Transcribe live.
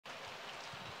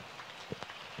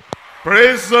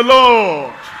Praise the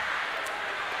Lord.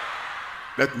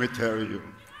 Let me tell you,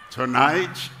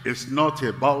 tonight is not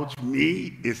about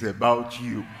me, it's about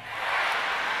you.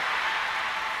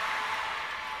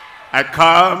 I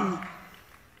come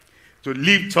to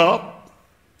lift up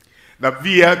the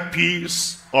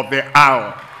VIPs of the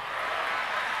hour.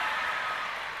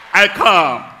 I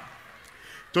come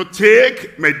to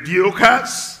take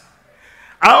mediocres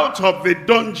out of the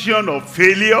dungeon of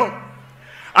failure,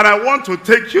 and I want to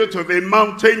take you to the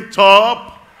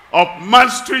mountaintop of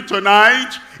mastery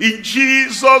tonight in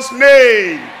Jesus'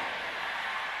 name.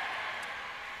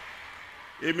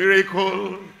 A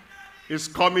miracle is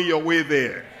coming your way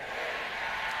there.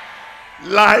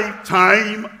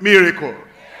 Lifetime miracle.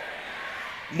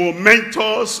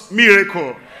 Momentous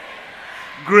miracle.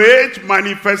 Great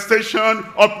manifestation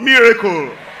of miracle.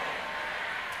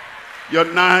 Your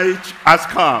night has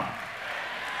come.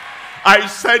 I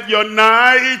said your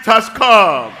night has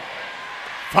come.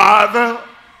 Father,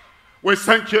 we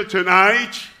thank you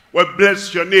tonight. We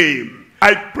bless your name.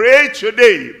 I pray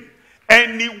today,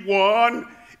 anyone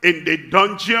in the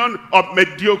dungeon of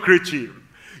mediocrity,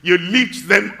 you lift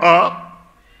them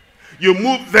up, you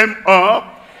move them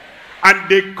up, and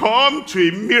they come to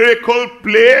a miracle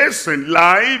place in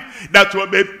life that will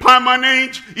be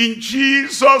permanent in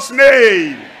Jesus'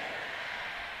 name.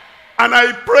 And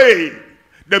I pray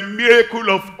the miracle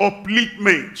of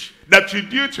upliftment that you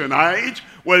do tonight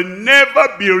will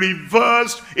never be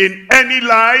reversed in any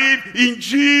life in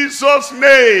Jesus'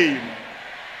 name.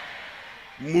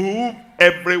 Move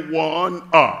everyone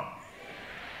up.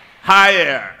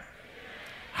 Higher,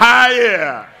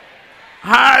 higher,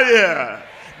 higher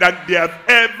than they have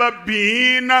ever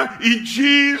been in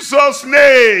Jesus'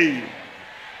 name.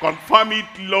 Confirm it,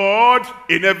 Lord,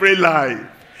 in every life.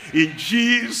 In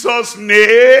Jesus'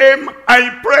 name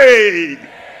I pray.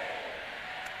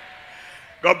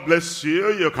 God bless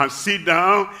you. You can sit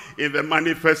down in the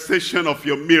manifestation of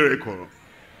your miracle.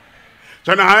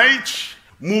 Tonight,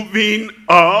 moving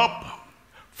up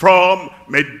from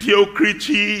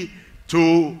mediocrity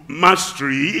to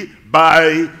mastery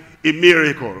by a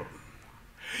miracle.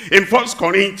 In 1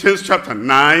 Corinthians chapter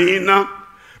 9,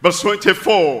 verse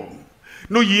 24,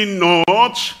 know ye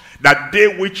not that they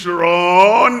which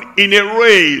run in a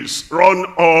race run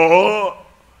all,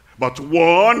 but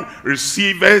one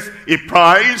receiveth a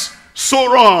prize?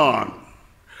 So run.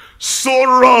 So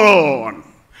run.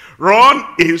 Run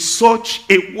in such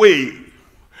a way.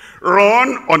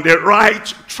 Run on the right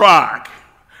track.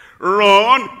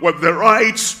 Run with the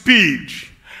right speed.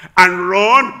 And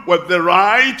run with the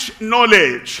right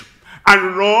knowledge.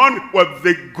 And run with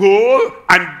the goal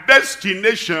and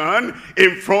destination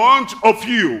in front of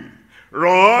you.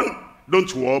 Run,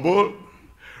 don't wobble.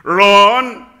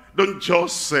 Run, don't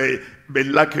just say, be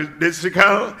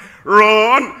lackadaisical.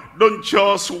 Run, don't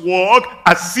just walk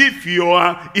as if you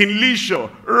are in leisure.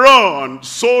 Run,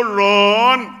 so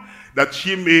run that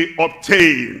ye may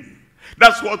obtain.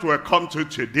 That's what we'll come to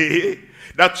today,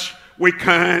 that we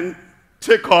can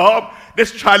take up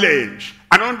this challenge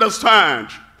and understand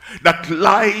that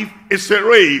life is a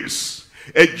race.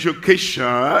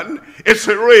 Education is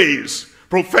a race.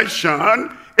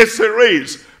 Profession is a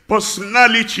race.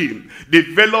 Personality,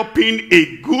 developing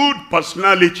a good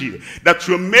personality that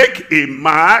will make a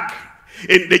mark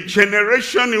in the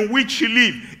generation in which you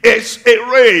live is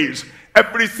a race.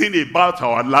 Everything about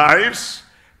our lives,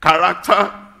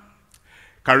 character,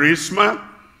 charisma,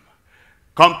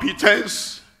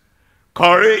 competence,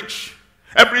 courage,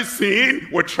 everything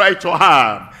we try to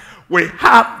have. We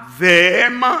have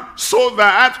them so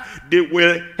that they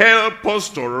will help us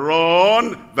to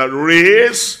run the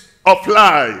race of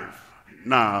life.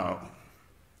 Now,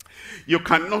 you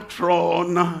cannot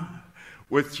run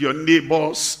with your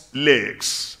neighbor's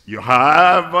legs. You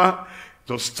have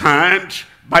to stand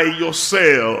by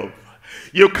yourself.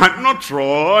 You cannot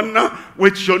run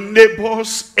with your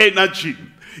neighbor's energy.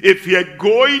 If you're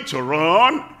going to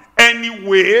run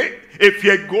anyway, if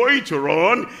you're going to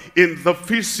run in the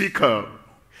physical,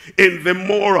 in the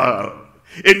moral,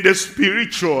 in the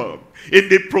spiritual, in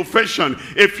the profession,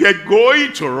 if you're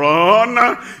going to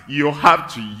run, you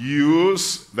have to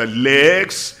use the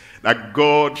legs that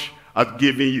God has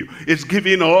given you. It's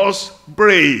giving us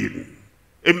brain,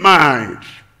 a mind.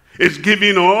 It's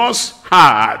giving us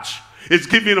heart. It's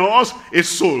giving us a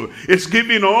soul. It's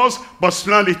giving us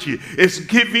personality. It's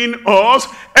giving us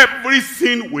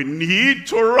everything we need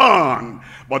to run.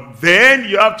 But then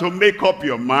you have to make up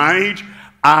your mind,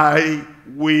 I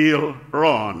will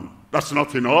run. That's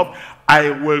not enough.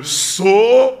 I will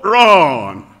so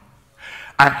run.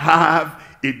 I have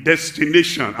a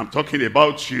destination. I'm talking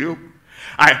about you.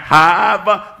 I have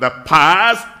the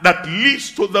path that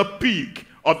leads to the peak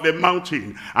of the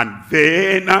mountain. And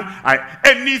then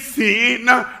anything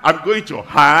I'm going to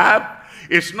have,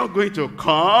 it's not going to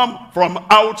come from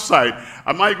outside.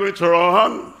 Am I going to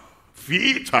run?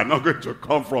 Feet are not going to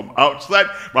come from outside,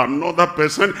 but another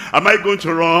person. Am I going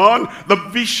to run? The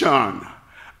vision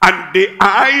and the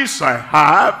eyes I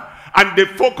have and the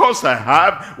focus I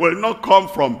have will not come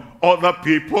from other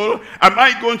people. Am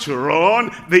I going to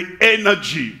run? The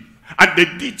energy and the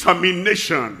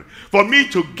determination for me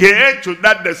to get to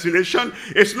that destination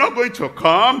is not going to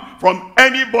come from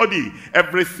anybody.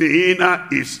 Everything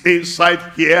is inside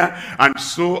here, and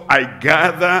so I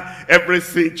gather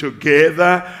everything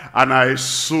together and I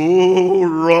so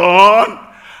run.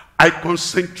 I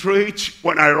concentrate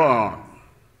when I run.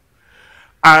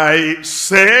 I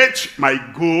set my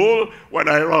goal when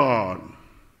I run.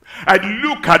 I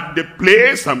look at the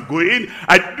place I'm going.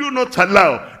 I do not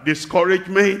allow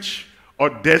discouragement or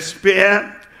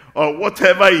despair or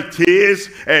whatever it is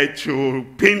to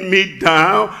pin me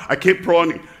down. I keep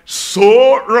running.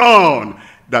 So run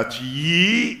that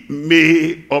ye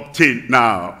may obtain.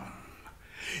 Now,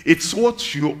 it's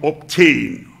what you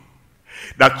obtain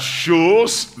that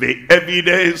shows the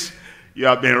evidence you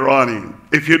have been running.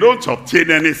 If you don't obtain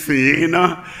anything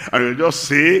and you just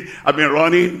say, I've been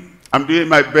running, I'm doing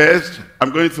my best,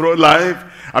 I'm going through life,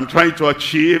 I'm trying to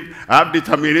achieve, I have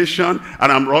determination,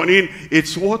 and I'm running.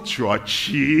 It's what you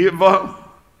achieve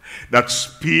that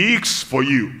speaks for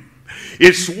you.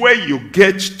 It's where you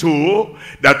get to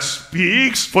that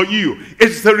speaks for you.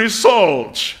 It's the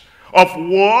result of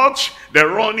what the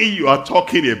running you are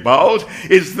talking about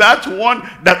is that one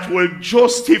that will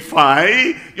justify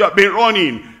you have been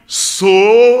running.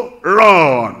 So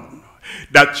run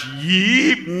that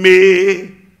ye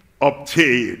may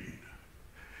obtain.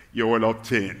 You will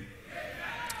obtain.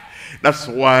 That's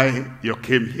why you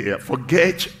came here.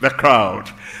 Forget the crowd.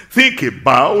 Think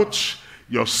about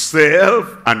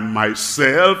yourself and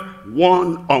myself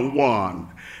one-on-one.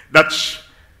 That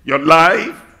your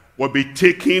life will be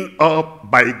taken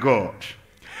up by God.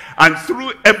 And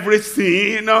through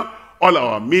everything, all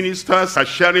our ministers are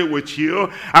sharing with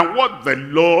you, and what the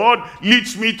Lord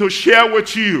leads me to share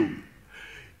with you,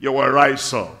 you will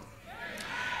rise up.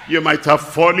 You might have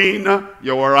fallen,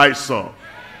 you will rise up.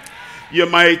 You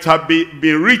might have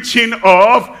been reaching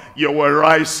up, you will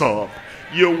rise up.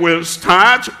 You will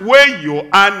start where you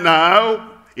are now.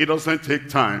 It doesn't take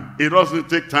time. It doesn't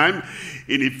take time.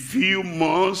 In a few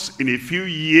months, in a few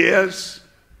years,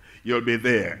 you'll be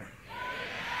there.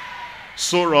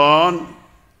 So run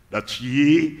that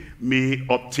ye may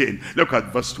obtain. Look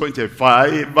at verse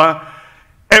 25.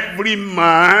 Every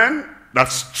man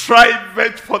that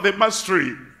striveth for the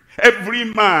mastery. Every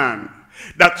man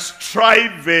that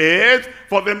striveth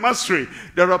for the mastery.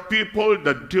 There are people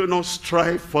that do not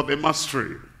strive for the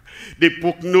mastery. They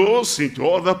poke nose into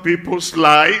other people's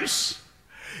lives.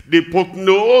 They poke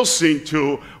nose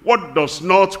into what does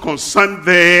not concern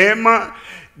them.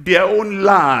 Their own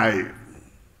life,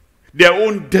 their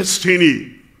own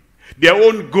destiny, their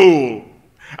own goal,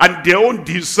 and their own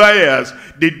desires.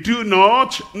 They do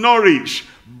not nourish.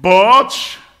 But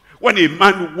when a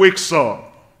man wakes up,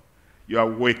 you are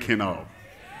waking up.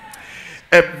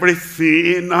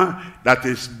 Everything that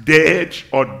is dead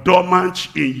or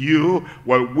dormant in you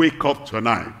will wake up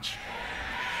tonight.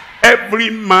 Every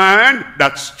man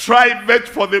that striveth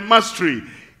for the mastery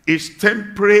is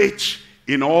temperate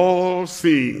in all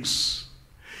things.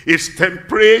 Is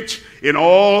temperate in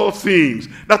all things.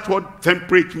 That's what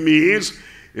temperate means.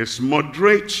 It's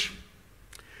moderate,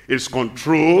 it's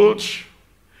controlled,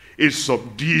 it's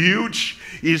subdued,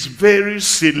 it's very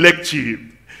selective.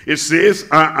 It says,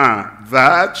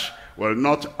 that will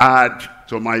not add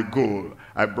to my goal.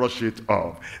 I brush it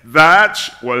off. That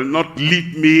will not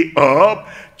lead me up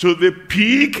to the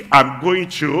peak I'm going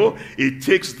to. It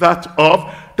takes that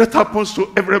off. That happens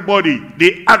to everybody.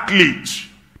 The athlete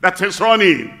that is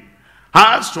running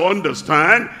has to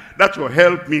understand that will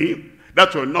help me,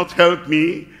 that will not help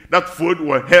me, that food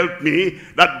will help me,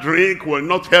 that drink will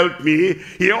not help me.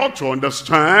 He ought to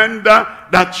understand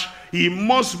that he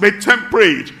must be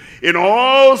temperate in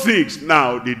all things.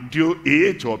 Now they do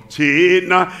it to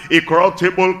obtain a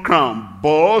corruptible crown,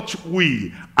 but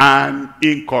we an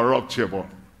incorruptible.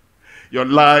 Your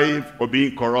life will be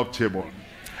incorruptible,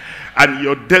 and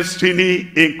your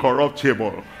destiny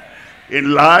incorruptible.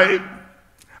 In life,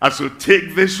 as you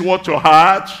take this word to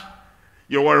heart,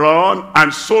 you will run,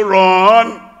 and so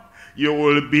run, you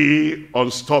will be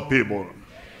unstoppable.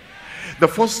 The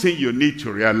first thing you need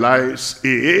to realize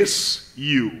is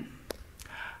you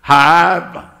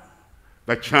have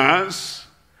the chance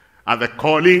and the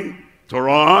calling to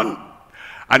run,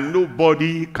 and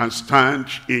nobody can stand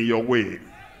in your way.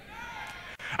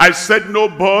 I said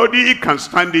nobody can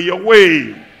stand in your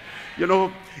way. You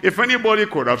know, if anybody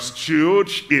could have stood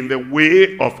in the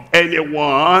way of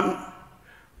anyone,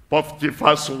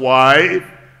 Potiphar's wife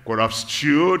could have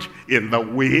stood in the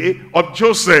way of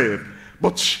Joseph.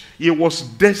 But he was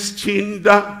destined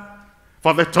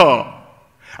for the top.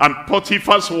 And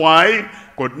Potiphar's wife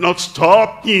could not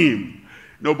stop him.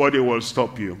 Nobody will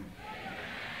stop you.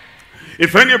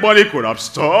 If anybody could have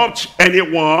stopped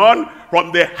anyone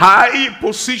from the high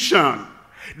position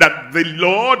that the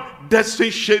Lord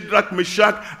destined Shadrach,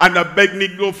 Meshach, and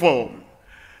Abednego for,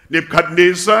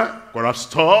 Nebuchadnezzar could have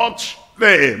stopped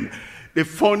them. The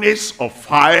furnace of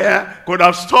fire could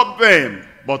have stopped them,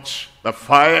 but the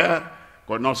fire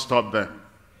could not stop them.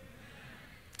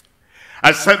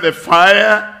 I said the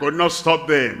fire could not stop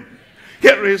them.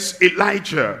 Here is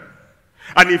Elijah.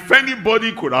 And if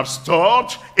anybody could have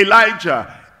stopped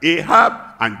Elijah,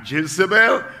 Ahab and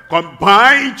Jezebel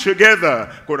combined together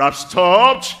could have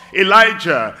stopped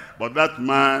Elijah. But that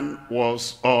man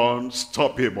was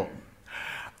unstoppable.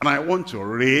 And I want to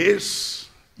raise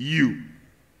you.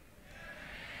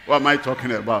 What am I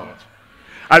talking about?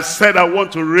 I said I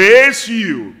want to raise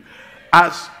you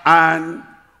as an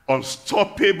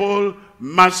unstoppable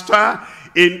master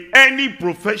in any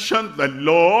profession the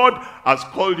Lord has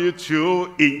called you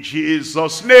to, in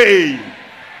Jesus' name.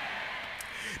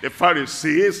 The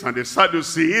Pharisees and the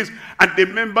Sadducees and the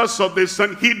members of the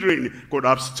Sanhedrin could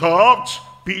have stopped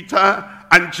Peter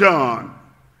and John.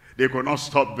 They could not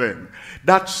stop them.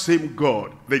 That same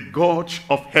God, the God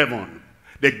of heaven,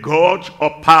 the God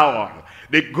of power,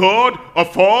 the God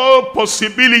of all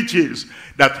possibilities,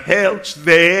 that helped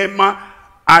them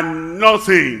and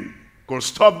nothing could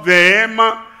stop them,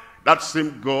 that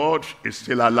same God is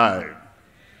still alive.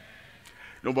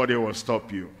 Nobody will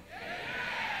stop you.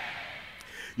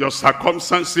 Your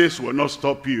circumstances will not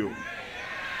stop you.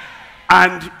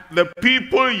 And the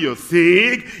people you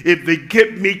think, if they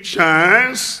give me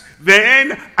chance,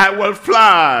 then I will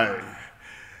fly.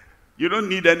 You don't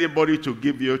need anybody to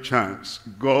give you a chance.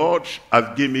 God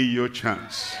has given you a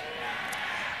chance.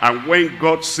 And when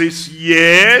God says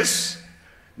yes,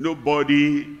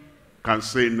 nobody can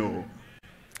say no.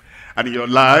 And in your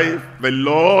life, the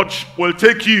Lord will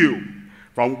take you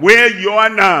from where you are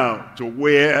now to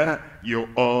where you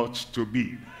ought to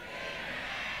be.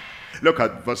 Look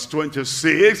at verse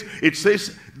 26. It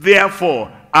says,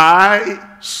 therefore,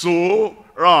 I so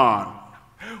run.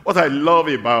 What I love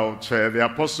about the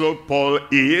Apostle Paul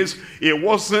is, he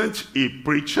wasn't a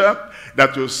preacher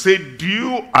that will say,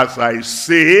 do as I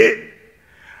say,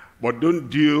 but don't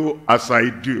do as I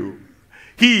do.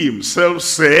 He himself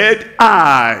said,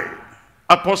 I,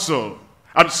 Apostle,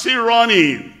 I'm still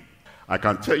running. I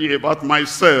can tell you about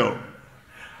myself.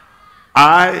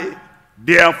 I,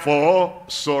 therefore,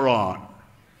 so run.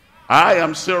 I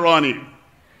am still running.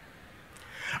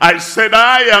 I said,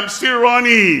 I am still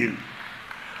running.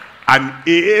 And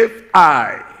if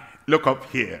I, look up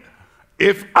here,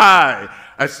 if I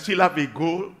still have a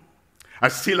goal, I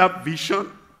still have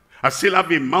vision, I still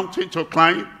have a mountain to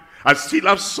climb, I still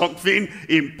have something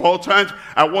important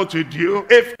I want to do,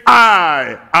 if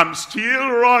I am still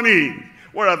running,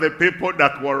 what are the people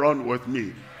that will run with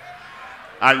me?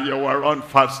 And you will run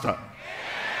faster.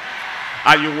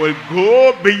 And you will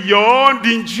go beyond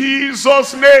in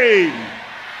Jesus' name.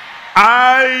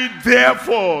 I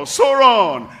therefore so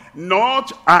run,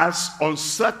 not as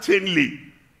uncertainly,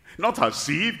 not as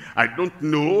if I don't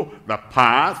know the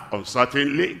path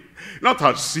uncertainly, not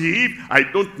as if I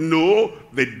don't know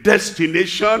the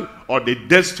destination or the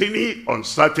destiny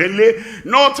uncertainly,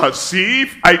 not as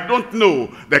if I don't know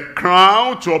the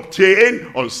crown to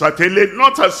obtain uncertainly,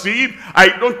 not as if I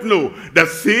don't know the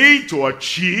thing to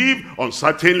achieve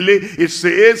uncertainly. It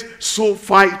says, so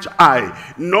fight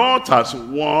I, not as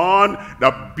one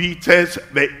that beateth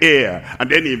the air. And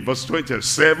then in verse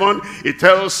 27, it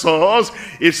tells us,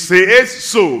 it says,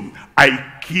 so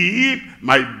I keep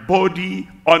my body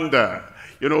under.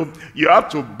 You know, you have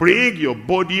to bring your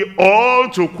body all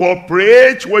to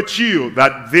cooperate with you,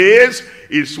 that this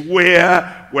is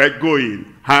where we're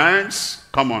going. Hands,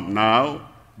 come on now,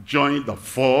 join the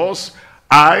force.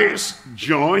 Eyes,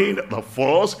 join the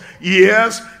force.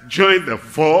 Ears, join the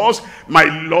force. My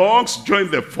lungs,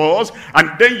 join the force.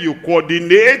 And then you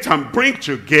coordinate and bring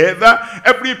together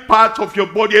every part of your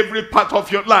body, every part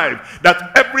of your life,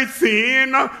 that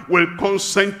everything will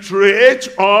concentrate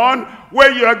on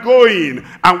where you are going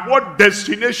and what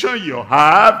destination you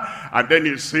have. And then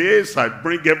it says, I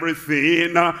bring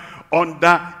everything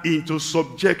into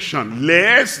subjection,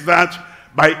 lest that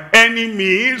by any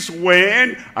means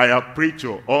when I have preached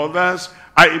to others,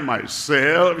 I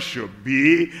myself should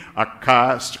be a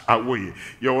castaway.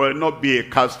 You will not be a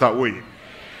castaway.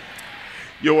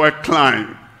 You will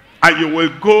climb and you will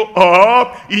go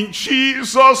up in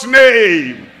Jesus'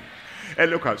 name. And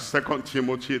look at 2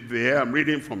 Timothy there. I'm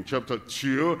reading from chapter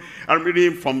 2. I'm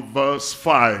reading from verse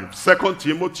 5. 2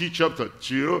 Timothy chapter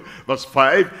 2, verse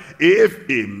 5. If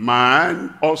a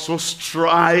man also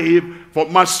strive for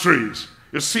masteries.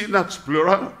 You see, that's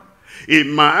plural. A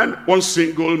man, one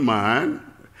single man,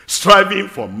 striving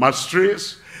for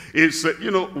masteries is,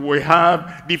 we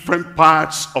have different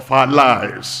parts of our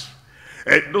lives.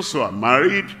 Those who are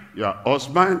married, your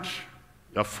husband,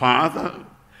 your father,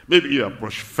 maybe you're a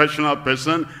professional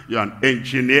person, you're an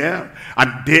engineer,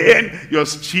 and then you're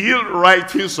still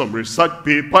writing some research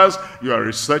papers, you're a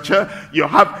researcher, you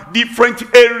have different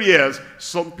areas.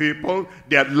 Some people,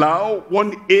 they allow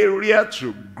one area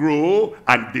to grow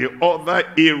and the other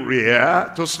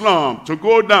area to slump, to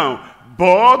go down.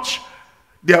 But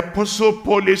the Apostle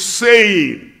Paul is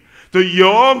saying to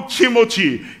young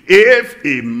Timothy, if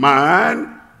a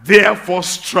man therefore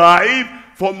strive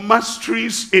for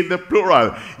masteries in the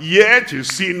plural, yet you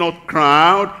see not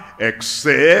crowned,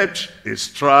 except he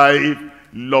strive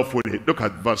lawfully. Look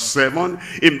at verse 7.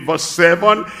 In verse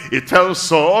 7, it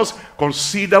tells us,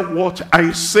 consider what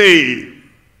I say.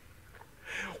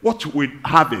 What we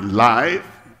have in life,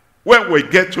 where we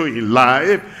get to in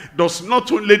life, does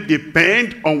not only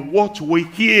depend on what we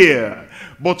hear,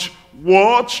 but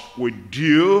what we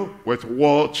do with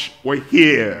what we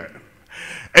hear.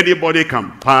 Anybody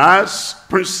can pass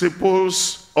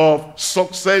principles of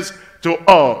success to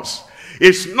us.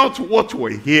 It's not what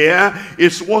we hear,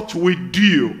 it's what we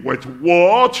do with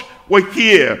what we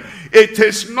hear. It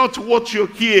is not what you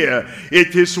hear,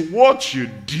 it is what you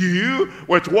do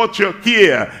with what you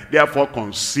hear. Therefore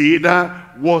consider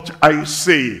what I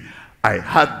say. I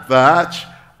had that,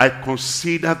 I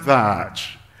consider that.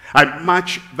 I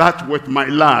match that with my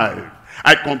life.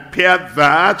 I compare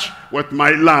that with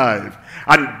my life.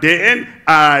 And then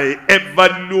I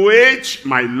evaluate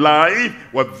my life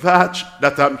with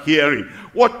that I'm hearing.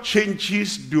 What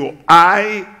changes do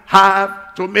I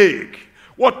have to make?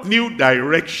 What new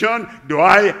direction do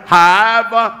I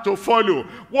have to follow?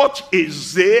 What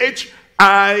is it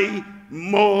I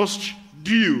must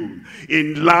do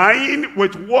in line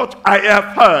with what I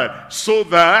have heard, so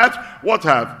that what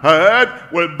I've heard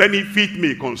will benefit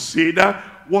me? Consider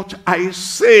what I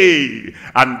say,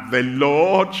 and the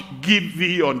Lord give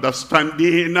thee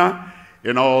understanding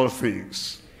in all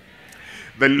things.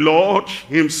 The Lord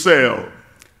himself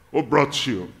who brought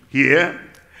you here,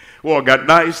 who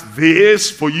organized this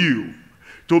for you,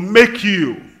 to make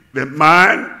you the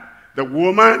man, the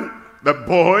woman, the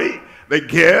boy, the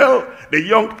girl, the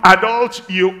young adult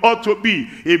you ought to be.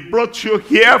 He brought you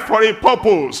here for a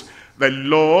purpose. The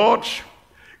Lord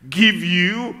give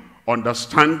you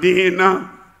understanding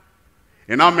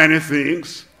in how many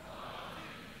things?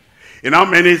 In how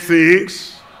many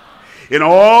things? In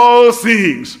all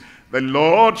things. The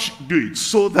Lord do it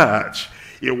so that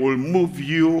it will move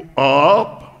you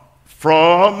up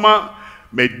from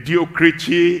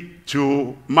mediocrity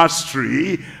to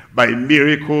mastery by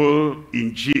miracle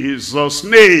in Jesus'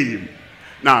 name.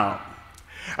 Now,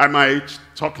 I might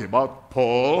talk about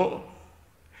Paul.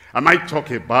 I might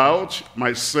talk about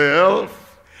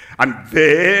myself. And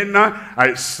then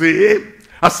I say,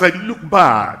 as I look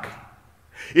back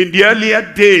in the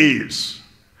earlier days,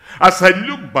 as I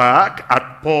look back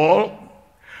at Paul,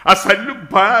 as I look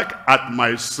back at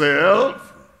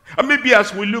myself, and maybe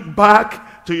as we look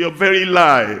back to your very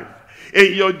life,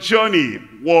 in your journey,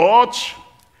 what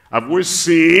have we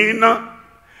seen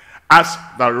as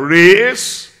the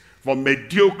race from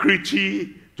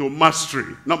mediocrity to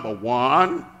mastery? Number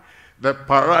one, the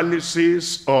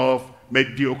paralysis of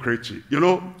mediocrity. You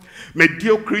know,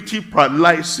 mediocrity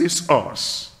paralyzes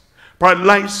us,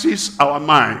 paralyzes our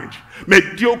mind.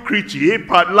 Mediocrity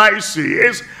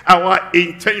paralyzes our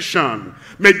intention.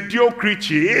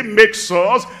 Mediocrity makes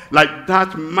us like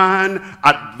that man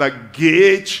at the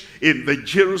gate in the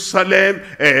Jerusalem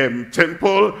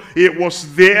temple. He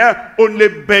was there only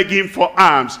begging for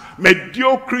alms.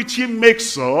 Mediocrity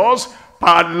makes us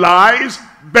paralyzed,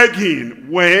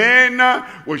 begging, when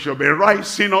we should be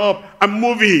rising up and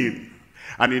moving.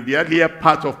 And in the earlier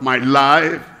part of my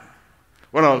life,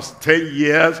 when I was 10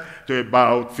 years to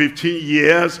about 15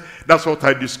 years, that's what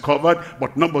I discovered.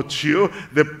 But number two,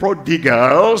 the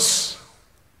prodigals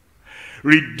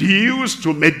reduced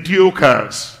to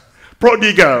mediocres.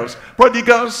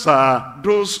 Prodigals are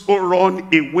those who run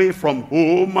away from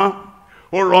home,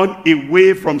 who run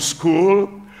away from school,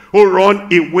 who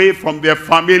run away from their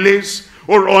families,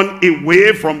 who run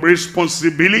away from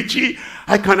responsibility.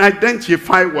 I can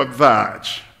identify with that.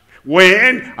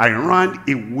 When I ran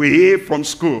away from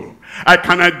school, I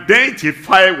can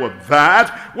identify with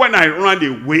that. When I ran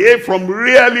away from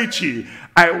reality,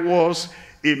 I was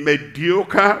a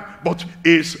mediocre, but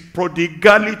it's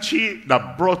prodigality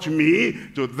that brought me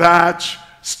to that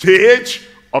stage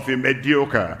of a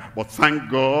mediocre. But thank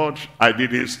God I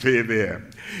didn't stay there.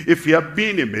 If you have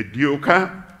been a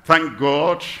mediocre, thank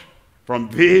God from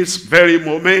this very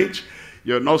moment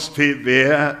you'll not stay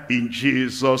there in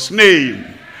Jesus' name.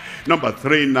 Number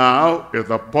 3 now is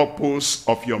the purpose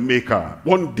of your maker.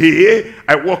 One day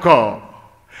I woke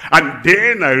up and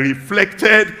then I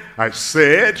reflected. I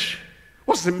said,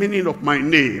 what's the meaning of my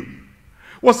name?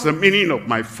 What's the meaning of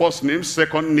my first name,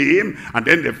 second name, and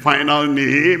then the final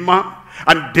name?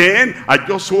 And then I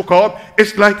just woke up.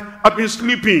 It's like I've been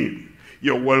sleeping.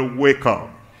 You will wake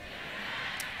up.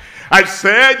 I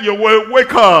said you will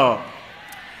wake up.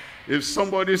 If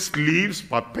somebody sleeps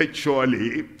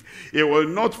perpetually, he will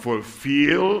not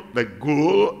fulfill the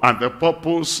goal and the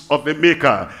purpose of the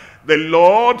maker. The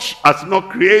Lord has not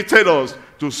created us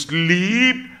to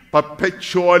sleep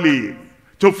perpetually,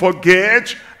 to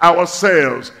forget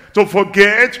ourselves, to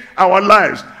forget our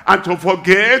lives, and to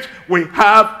forget we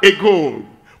have a goal.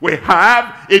 We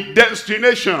have a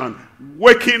destination,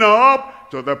 waking up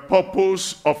to the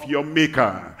purpose of your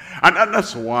maker. And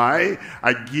that's why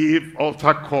I give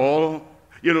altar call.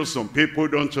 You know, some people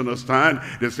don't understand.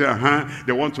 They say,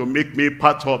 they want to make me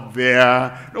part of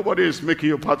their... Nobody is making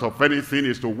you part of anything.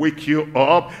 Is to wake you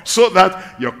up so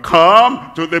that you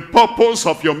come to the purpose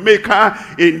of your maker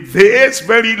in this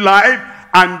very life,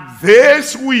 and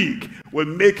this week will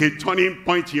make a turning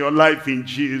point in your life in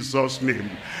Jesus' name.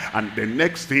 And the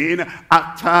next thing,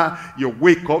 after you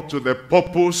wake up to the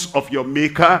purpose of your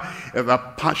maker, is the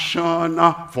passion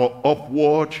for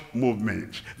upward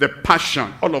movement. The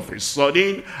passion. All of a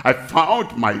sudden, I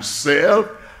found myself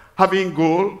having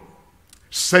goals,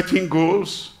 setting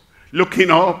goals, looking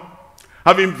up,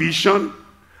 having vision,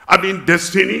 having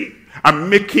destiny, and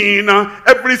making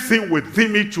everything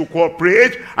within me to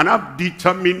cooperate and have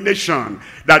determination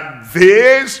that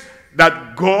this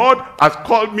that God has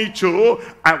called me to,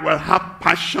 I will have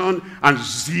passion and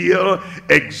zeal,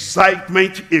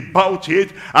 excitement about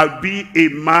it. I'll be a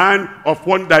man of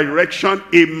one direction,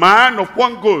 a man of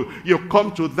one goal. You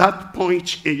come to that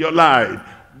point in your life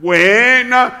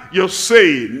when you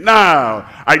say, now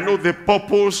I know the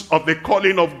purpose of the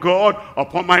calling of God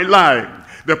upon my life,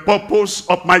 the purpose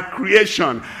of my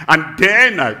creation, and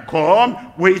then I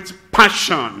come with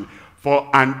passion for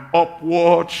an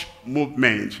upward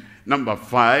movement. Number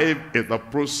 5 is the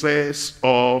process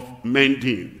of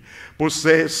mending.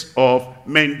 Process of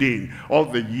mending. All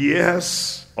the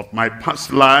years of my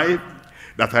past life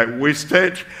that I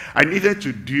wasted, I needed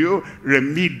to do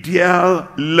remedial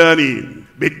learning.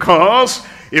 Because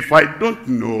if I don't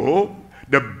know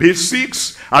the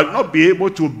basics, I'll not be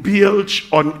able to build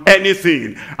on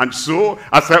anything. And so,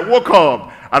 as I woke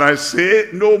up and I say,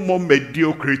 no more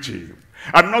mediocrity.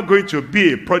 I'm not going to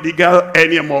be a prodigal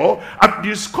anymore. I've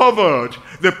discovered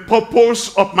the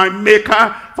purpose of my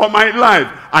maker for my life.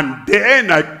 And then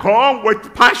I come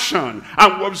with passion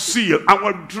and with zeal and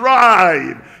with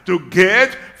drive to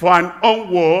get for an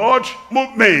onward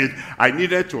movement. I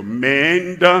needed to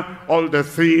mend all the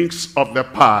things of the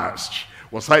past.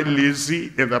 Was I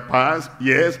lazy in the past?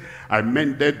 Yes, I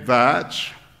mended that.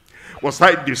 Was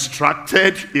I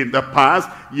distracted in the past?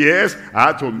 Yes, I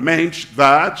had to mend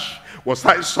that. Was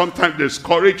I sometimes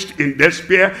discouraged in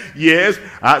despair? Yes,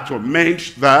 I had to mend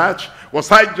that. Was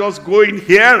I just going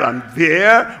here and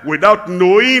there without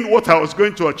knowing what I was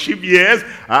going to achieve? Yes,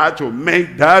 I had to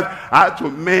mend that. I had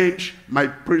to mend my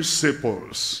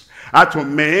principles. I had to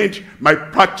mend my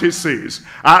practices.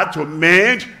 I had to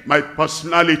mend my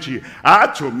personality. I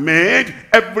had to mend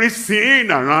everything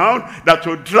around that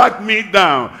would drag me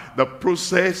down. The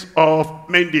process of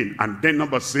mending. And then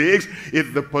number 6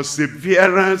 is the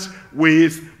perseverance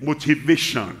with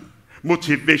motivation.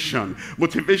 Motivation.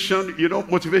 Motivation, you know,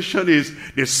 motivation is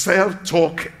the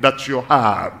self-talk that you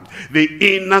have.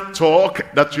 The inner talk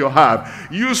that you have.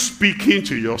 You speaking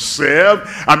to yourself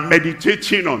and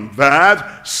meditating on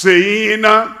that, saying,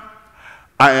 I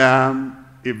am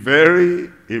a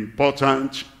very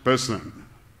important person.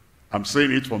 I'm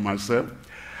saying it for myself.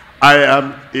 I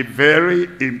am a very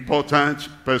important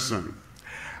person.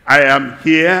 I am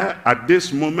here at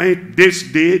this moment, this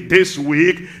day, this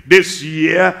week, this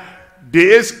year,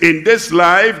 in this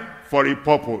life for a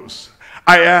purpose.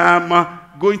 I am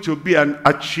going to be an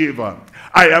achiever.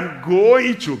 I am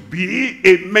going to be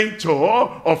a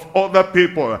mentor of other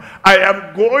people. I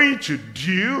am going to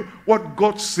do what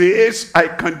God says I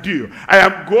can do. I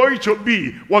am going to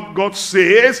be what God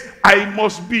says I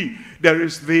must be. There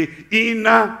is the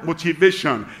inner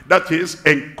motivation. That is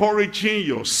encouraging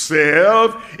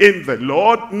yourself in the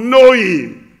Lord,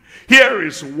 knowing here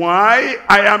is why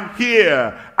I am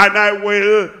here, and I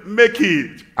will make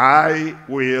it. I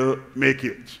will make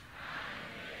it.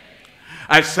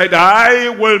 I said, I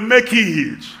will make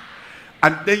it.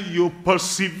 And then you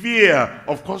persevere.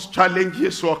 Of course,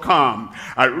 challenges will come.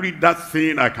 I read that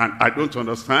thing, I don't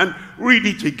understand. Read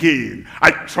it again.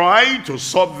 I tried to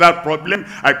solve that problem.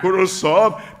 I couldn't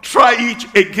solve. Try it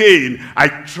again. I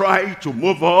tried to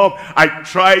move up. I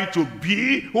tried to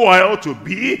be who I ought to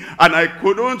be, and I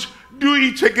couldn't. Do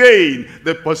it again.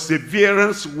 The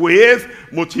perseverance with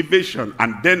motivation.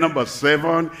 And then number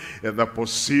 7 is the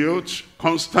pursuit,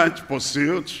 constant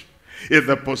pursuit. Is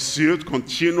the pursuit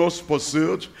continuous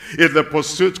pursuit? Is the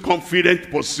pursuit confident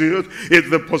pursuit? Is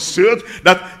the pursuit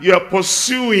that you are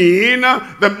pursuing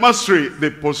the mastery,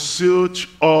 the pursuit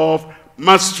of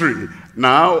mastery?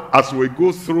 Now, as we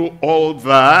go through all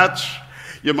that,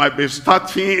 you might be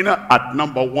starting at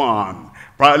number 1.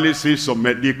 Paralysis of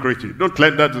mediocrity. Don't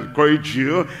let that discourage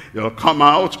you. You'll come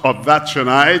out of that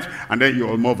tonight, and then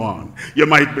you'll move on. You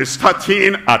might be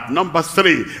starting at number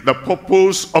 3, the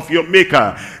purpose of your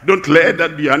maker. Don't let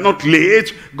that be. You are not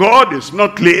late. God is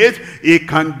not late. He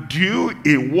can do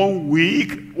in 1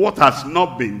 week what has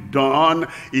not been done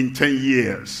in 10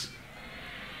 years.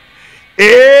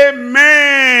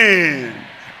 Amen.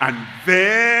 And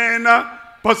then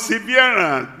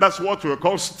perseverance. That's what we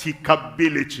call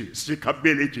stickability.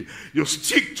 Stickability. You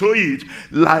stick to it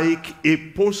like a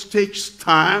postage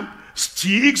stamp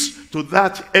sticks to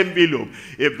that envelope.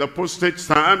 If the postage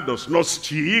stamp does not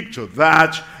stick to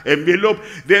that envelope,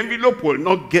 the envelope will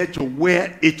not get to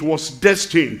where it was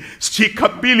destined.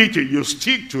 Stickability. You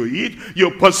stick to it. You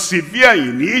persevere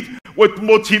in it with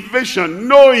motivation,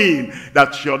 knowing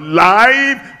that your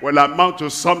life will amount to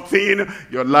something.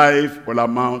 Your life will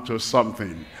amount to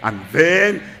something. And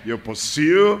then you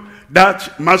pursue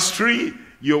that mastery.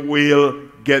 You will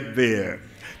get there.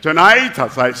 Tonight,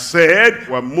 as I said,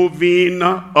 we're moving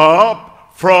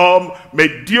up from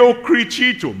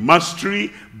mediocrity to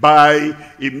mastery by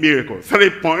a miracle. 3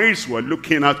 points we're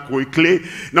looking at quickly.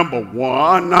 Number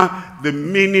 1, the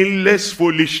meaningless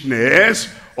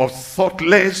foolishness of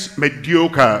thoughtless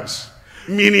mediocres.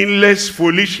 Meaningless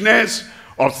foolishness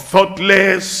of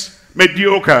thoughtless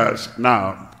mediocres.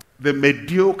 Now, the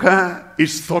mediocre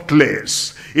is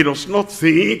thoughtless. He does not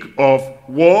think of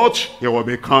what he will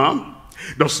become.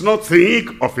 Does not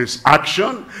think of his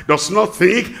action. Does not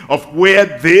think of where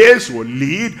this will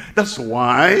lead. That's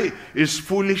why his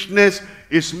foolishness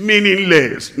is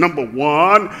meaningless. Number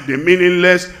 1, the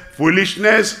meaningless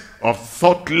foolishness of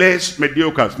thoughtless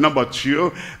mediocres. Number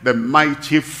 2, the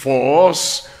mighty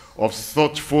force of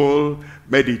thoughtful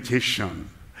meditation.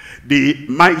 The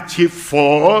mighty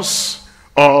force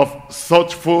of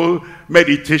thoughtful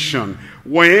meditation.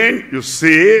 When you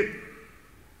say,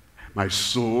 my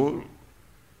soul,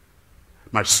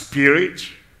 my spirit,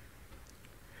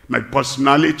 my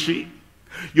personality,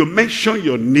 you mention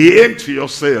your name to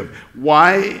yourself.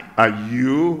 Why are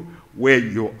you where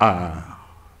you are?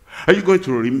 Are you going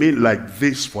to remain like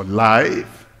this for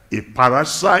life? A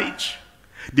parasite?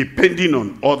 Depending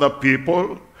on other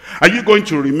people? Are you going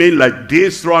to remain like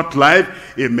this throughout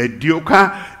life? A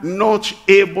mediocre? Not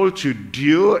able to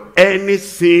do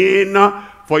anything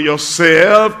for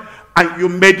yourself? And you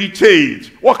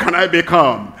meditate. What can I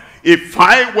become? If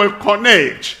I will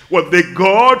connect with the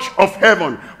God of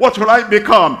heaven, what will I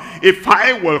become? If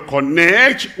I will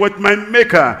connect with my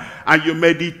maker, and you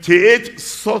meditate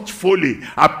thoughtfully,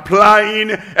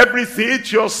 applying everything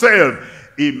to yourself,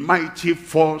 a mighty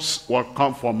force will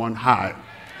come from on high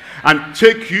and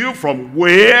take you from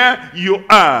where you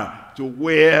are to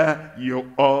where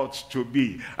you ought to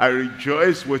be. I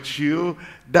rejoice with you.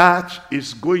 That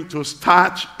is going to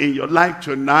start in your life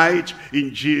tonight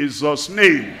in Jesus'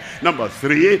 name. Number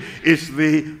 3 is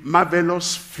the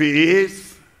marvelous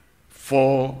faith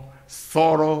for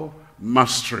thorough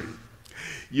mastery.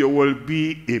 You will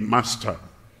be a master.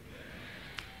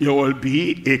 You will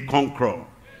be a conqueror.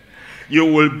 You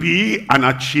will be an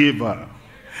achiever.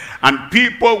 And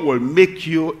people will make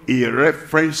you a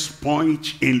reference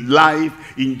point in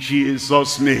life in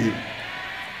Jesus' name.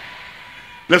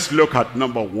 Let's look at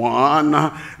number 1.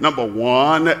 Number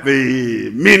 1,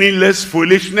 the meaningless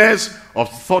foolishness of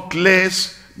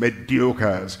thoughtless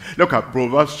mediocres. Look at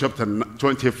Proverbs chapter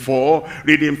 24,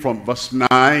 reading from verse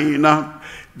 9.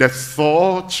 The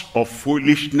thought of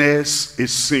foolishness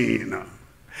is sin.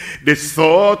 The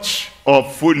thought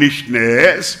of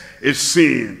foolishness is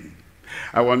sin.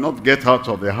 I will not get out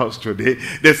of the house today.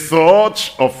 The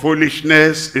thought of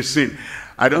foolishness is sin.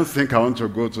 I don't think I want to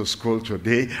go to school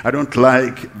today. I don't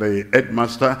like the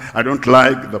headmaster. I don't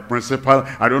like the principal.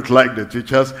 I don't like the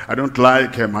teachers. I don't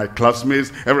like my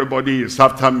classmates. Everybody is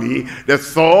after me. The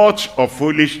thought of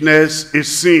foolishness is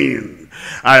sin.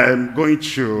 I am going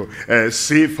to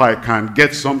see if I can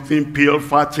get something,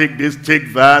 pilfer, take this,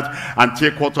 take that, and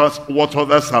take what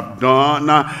others have done,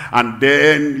 and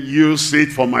then use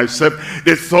it for myself.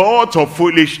 The thought of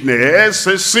foolishness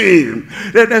is sin.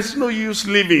 There's no use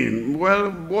living. Well,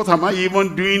 what am I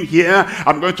even doing here?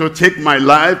 I'm going to take my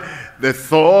life. The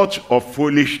thought of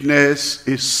foolishness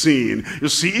is sin. You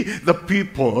see, the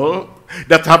people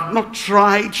that have not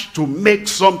tried to make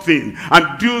something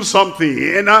and do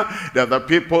something, they're the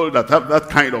people that have that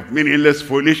kind of meaningless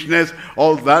foolishness.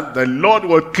 All that the Lord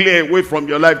will clear away from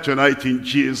your life tonight in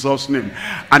Jesus' name.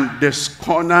 And the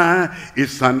scorner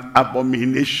is an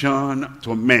abomination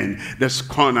to men. The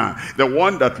scorner, the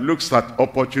one that looks at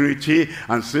opportunity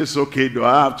and says, okay, do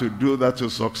I have to do that to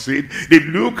succeed? They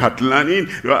look at learning,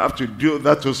 do I have to do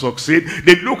that to succeed?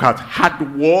 They look at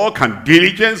hard work and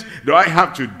diligence, do I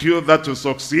have to do that to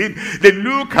succeed? They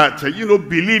look at,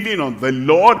 believing on the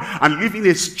Lord and living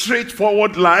a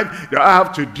straightforward life. Do I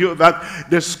have to do that?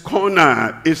 The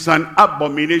scorner is an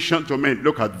abomination to men.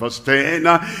 Look at verse 10.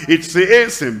 It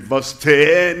says in verse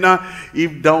 10,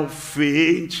 if thou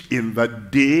faint in the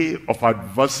day of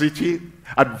adversity,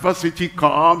 adversity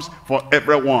comes for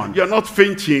everyone. You're not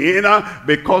fainting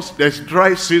because there's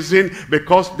dry season,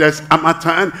 because there's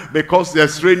harmattan, because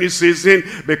there's rainy season,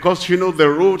 because the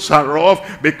roads are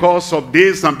rough, because of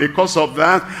this and because of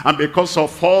that, and because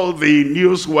of all the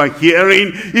news we're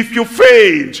hearing. If you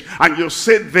faint and you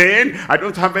say, then I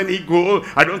don't have any goal,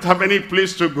 I don't have any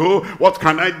place to go, what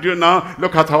can I do now?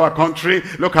 Look at our country,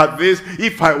 look at this.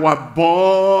 If I were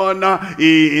born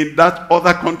in that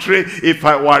other country, if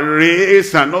I were raised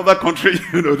another country,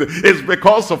 it's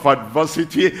because of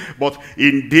adversity. But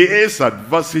in this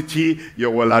adversity, you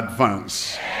will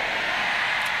advance.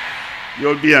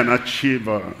 You'll be an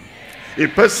achiever. A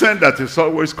person that is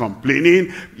always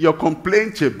complaining, your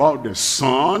complaint about the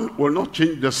sun will not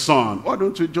change the sun. Why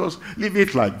don't you just leave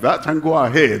it like that and go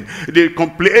ahead? They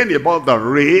complain about the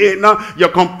rain. Your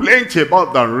complaint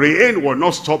about the rain will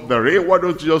not stop the rain. Why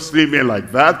don't you just leave it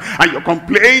like that? And your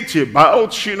complaint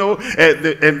about,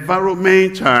 the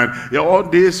environment and all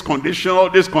this condition,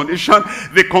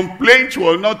 the complaint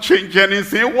will not change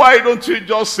anything. Why don't you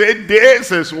just say,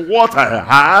 this is what I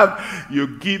have.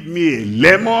 You give me a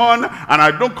lemon, and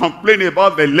I don't complain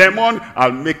about the lemon.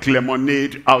 I'll make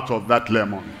lemonade out of that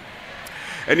lemon.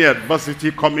 Any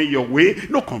adversity coming your way,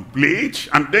 no complaint,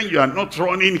 and then you are not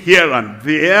running here and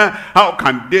there. How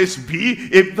can this be?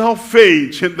 If thou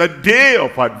faint in the day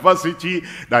of adversity,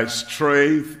 thy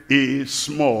strength is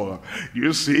small.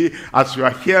 You see, as you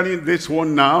are hearing this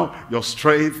one now, your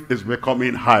strength is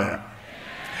becoming higher.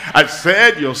 I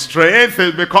said your strength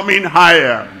is becoming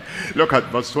higher. Look at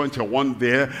verse 21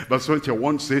 there. Verse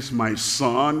 21 says, my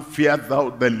son, fear thou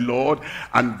the Lord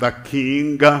and the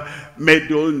king.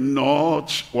 Meddle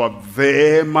not with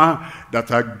them that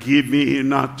are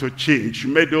given to change.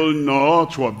 Meddle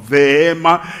not with them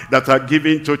that are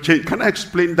given to change. Can I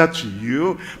explain that to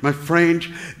you? My friend,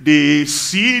 the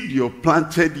seed you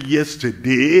planted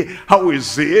yesterday, how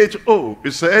is it? Oh,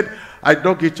 he said, I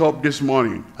dug it up this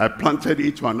morning. I planted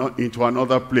it into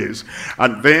another place.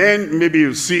 And then maybe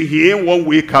you see here 1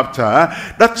 week after,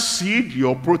 that seed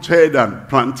you uprooted and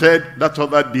planted that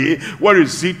other day, where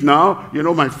is it now?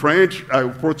 My friend, I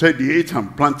uprooted it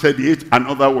and planted it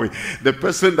another way. The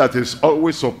person that is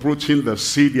always uprooting the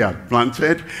seed he had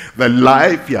planted, the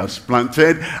life he has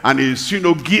planted, and is,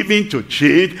 giving to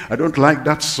change. I don't like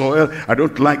that soil. I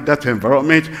don't like that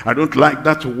environment. I don't like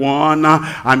that one.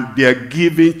 And they're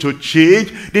giving to change.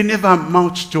 They never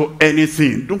amount to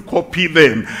anything. Don't copy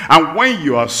them. And when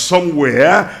you are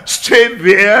somewhere, stay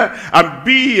there and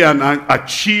be an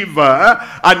achiever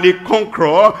and a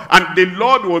conqueror, and the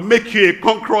Lord will make you a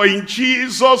conqueror in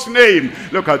Jesus' name.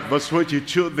 Look at verse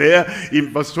 22 there. In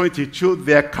verse 22,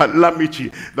 their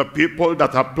calamity. The people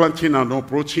that are planting and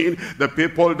uprooting, the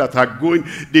people that are going,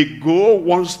 they go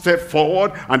 1 step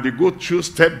forward and they go 2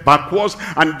 steps backwards,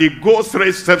 and they go 3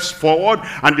 steps forward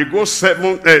and they go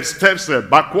 7 steps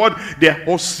backward. They're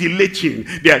oscillating.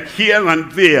 They're here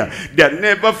and there. They're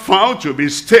never found to be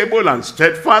stable and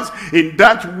steadfast in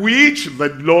that which the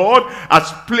Lord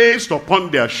has placed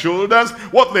upon their shoulders.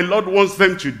 What the Lord wants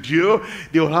them to do,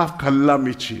 they will have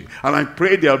calamity. And I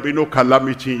pray there will be no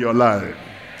calamity in your life.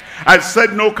 I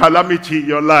said no calamity in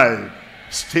your life.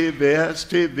 Stay there,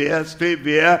 stay there, stay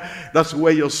there. That's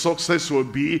where your success will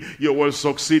be. You will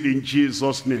succeed in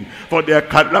Jesus' name. For their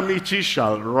calamity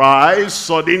shall rise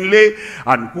suddenly,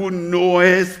 and who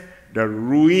knoweth the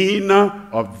ruin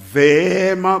of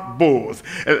them both.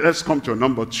 Let's come to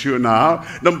number 2 now.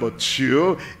 Number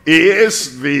 2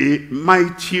 is the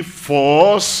mighty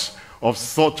force of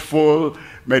thoughtful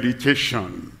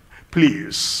meditation.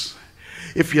 Please,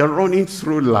 if you're running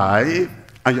through life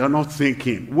and you're not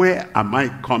thinking, where am I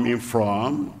coming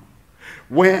from?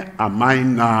 Where am I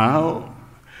now?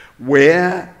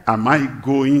 Where am I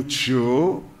going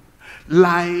to?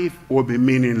 Life will be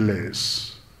meaningless.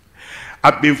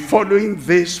 I've been following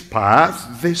this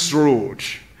path, this road,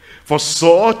 for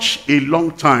such a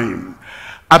long time.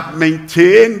 I've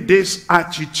maintained this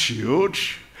attitude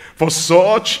for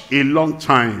such a long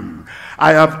time.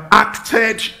 I have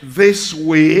acted this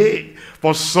way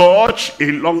for such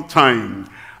a long time.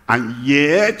 And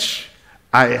yet,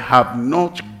 I have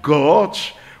not got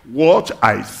what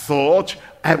I thought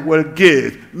I will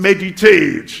get.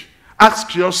 Meditate.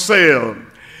 Ask yourself,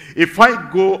 if I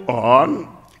go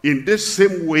on in this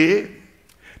same way,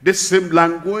 this same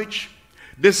language,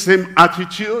 this same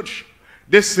attitude,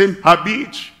 this same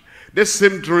habit, this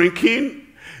same drinking,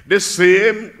 this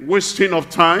same wasting of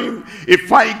time,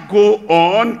 if I go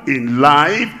on in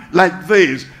life like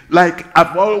this, like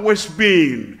I've always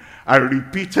been, I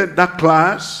repeated that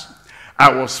class,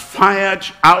 I was fired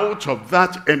out of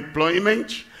that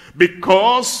employment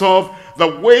because of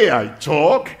the way I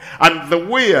talk and the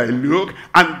way I look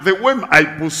and the way I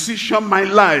position my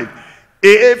life.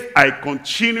 If I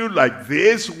continue like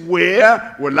this,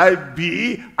 where will I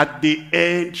be at the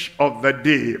end of the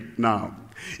day? Now,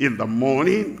 in the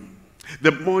morning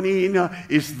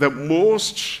is the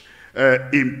most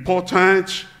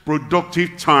important,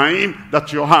 productive time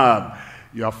that you have.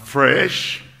 You are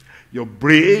fresh, your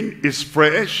brain is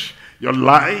fresh, your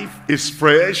life is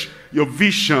fresh, your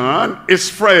vision is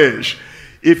fresh.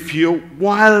 If you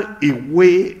while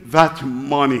away that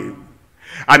money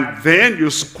and then you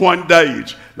squander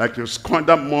it, like you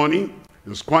squander money,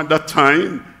 you squander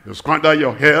time, you squander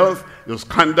your health, you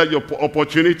squander your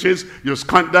opportunities, you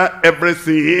squander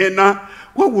everything,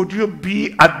 where would you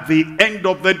be at the end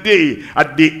of the day,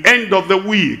 at the end of the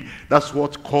week? That's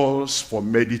what calls for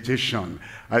meditation.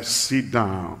 I sit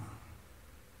down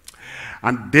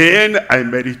and then I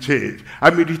meditate. I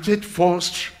meditate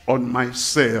first on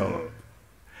myself.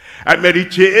 I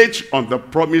meditate on the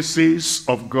promises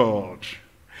of God.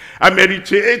 I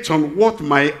meditate on what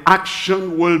my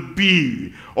action will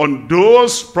be on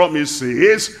those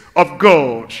promises of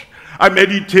God. I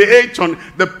meditate on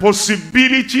the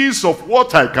possibilities of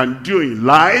what I can do in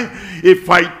life if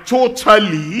I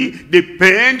totally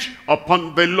depend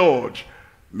upon the Lord.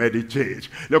 Meditate.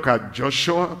 Look at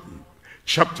Joshua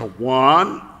chapter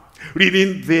 1,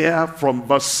 reading there from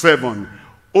verse 7.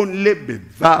 Only be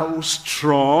thou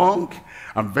strong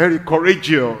and very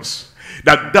courageous,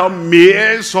 that thou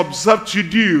mayest observe to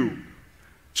do.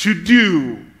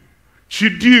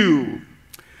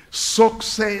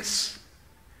 Success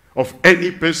of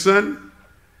any person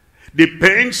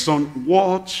depends on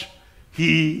what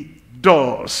he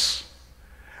does.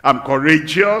 I'm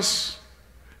courageous,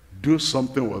 do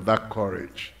something with that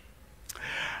courage.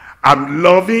 I'm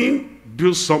loving,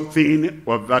 do something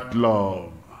with that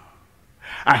love.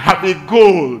 I have a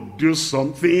goal, do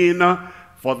something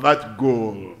for that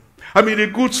goal. I'm in a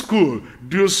good school,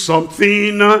 do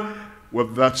something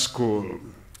with that school.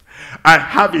 I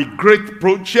have a great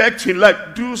project in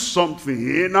life, do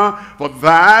something for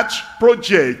that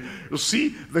project. You see,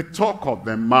 the talk of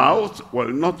the mouth will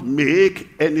not make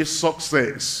any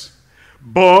success.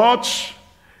 But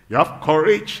you have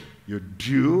courage, you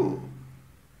do.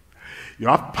 You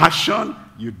have passion,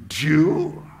 you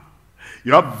do.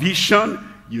 You have vision,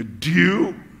 you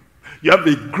do. You have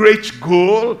a great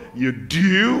goal, you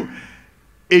do.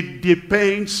 It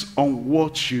depends on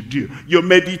what you do. You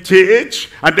meditate,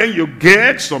 and then you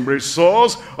get some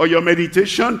results, or your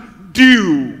meditation,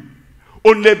 do.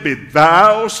 Only be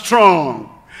thou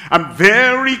strong and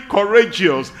very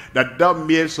courageous, that thou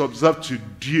mayest observe to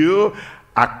do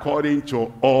according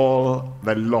to all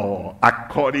the law.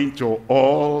 According to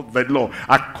all the law.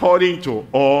 According to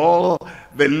all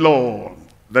the law.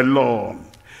 The law.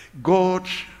 God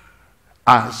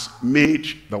has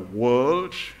made the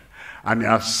world, and he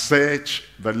has set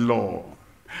the law.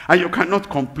 And you cannot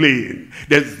complain.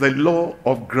 There's the law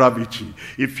of gravity.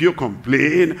 If you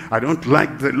complain, I don't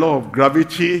like the law of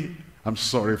gravity, I'm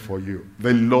sorry for you.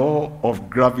 The law of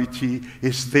gravity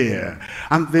is there.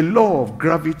 And the law of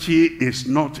gravity is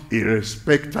not a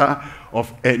respecter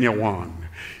of anyone.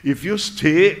 If you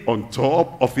stay on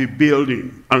top of a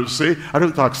building and say, I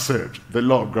don't accept the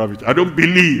law of gravity, I don't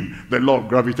believe the law of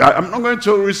gravity, I'm not going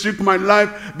to restrict my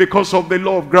life because of the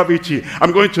law of gravity,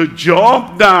 I'm going to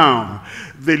jump down,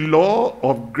 the law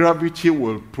of gravity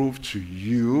will prove to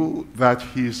you that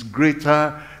he is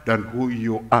greater than who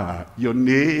you are. Your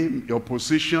name, your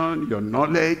position, your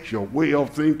knowledge, your way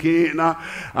of thinking,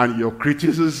 and your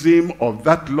criticism of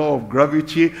that law of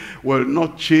gravity will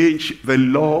not change the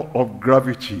law of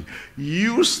gravity.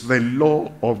 Use the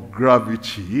law of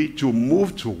gravity to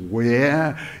move to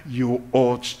where you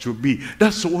ought to be.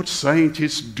 That's what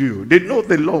scientists do. They know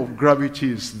the law of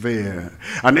gravity is there.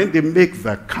 And then they make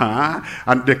the car,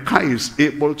 and the car is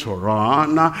able to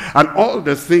run, and all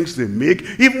the things they make,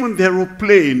 even the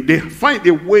aeroplane, they find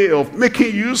a way of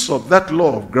making use of that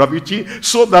law of gravity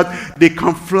so that they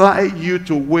can fly you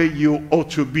to where you ought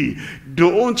to be.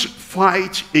 Don't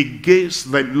fight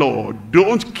against the law.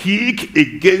 Don't kick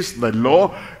against the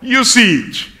law. Use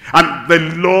it. And the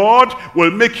Lord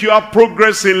will make you have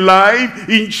progress in life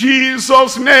in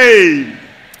Jesus' name.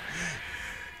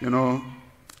 You know,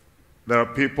 there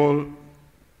are people,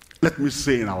 let me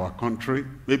say in our country,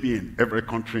 maybe in every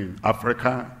country in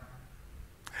Africa,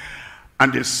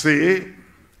 and they say,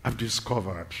 I've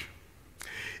discovered,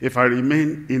 if I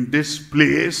remain in this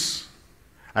place,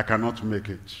 I cannot make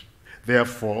it.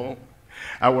 Therefore,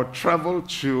 I will travel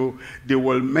to, they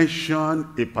will mention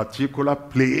a particular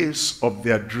place of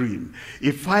their dream.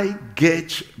 If I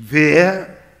get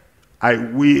there, I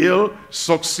will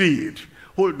succeed.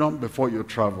 Hold on before you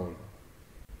travel.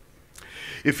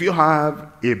 If you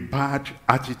have a bad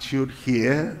attitude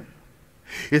here,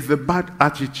 it's the bad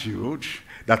attitude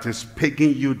that is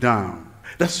pegging you down.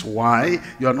 That's why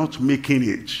you're not making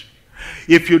it.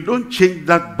 If you don't change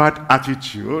that bad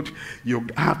attitude, you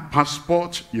have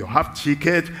passport, you have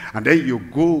ticket, and then you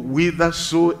go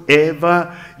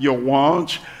whithersoever you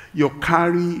want, you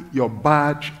carry your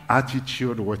bad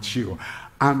attitude with you.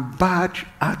 And bad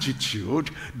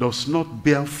attitude does not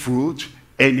bear fruit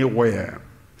anywhere.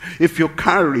 If you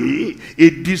carry a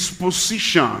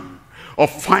disposition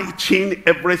of fighting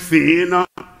everything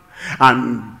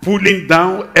and pulling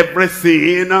down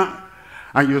everything,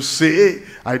 and you say,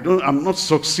 I'm not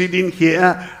succeeding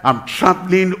here, I'm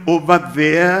traveling over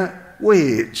there,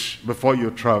 wait before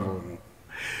you travel.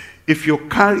 If you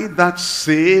carry that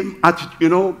same attitude, you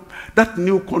know, that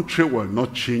new country will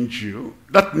not change you.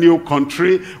 That new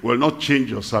country will not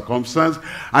change your circumstance.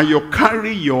 And you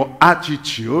carry your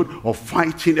attitude of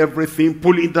fighting everything,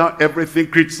 pulling down everything,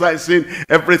 criticizing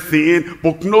everything,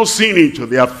 prognosing into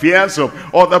the affairs of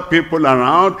other people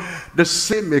around. The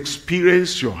same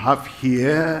experience you have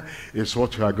here is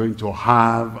what you are going to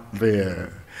have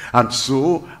there. And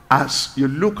so, as you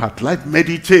look at life,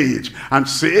 meditate and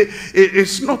say,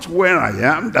 it's not where I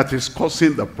am that is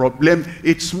causing the problem,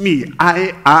 it's me.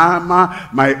 I am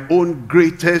my own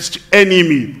greatest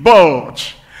enemy.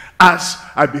 But as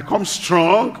I become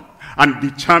strong and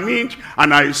determined,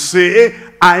 and I say,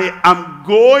 I am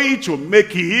going to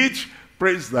make it,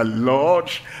 praise the Lord,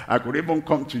 I could even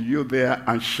come to you there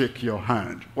and shake your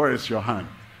hand. Where is your hand?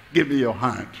 Give me your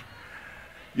hand.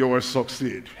 You will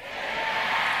succeed.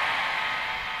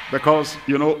 Because,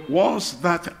 you know, once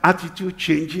that attitude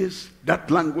changes,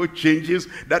 that language changes,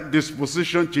 that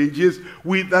disposition changes,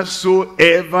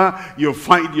 whithersoever you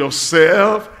find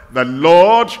yourself, the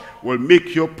Lord will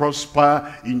make you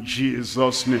prosper in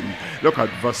Jesus' name. Look at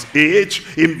verse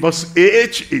 8. In verse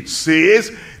 8 it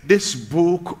says, this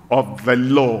book of the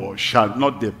law shall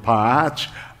not depart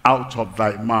out of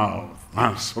thy mouth.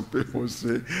 And some people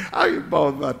say, how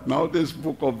about that now? This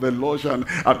book of the law shall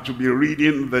have to be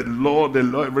reading the law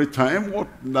every time. What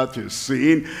that is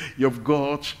saying, you've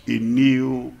got a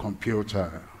new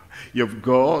computer. You've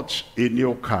got a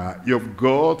new car. You've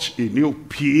got a new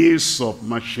piece of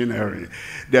machinery.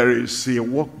 There is a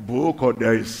workbook, or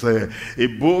there is a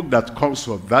book that comes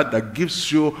with that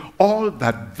gives you all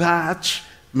that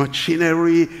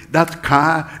machinery, that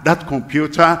car, that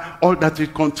computer, all that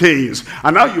it contains.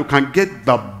 And now you can get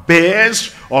the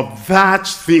best of that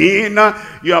thing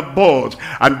you are bought.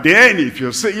 And then if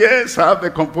you say, yes, I have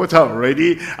the computer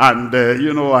already, and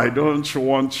you know, I don't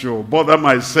want to bother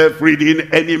myself reading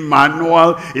any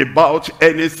manual about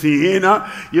anything,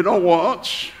 you know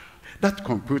what? that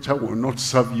computer will not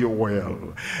serve you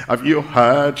well. Have you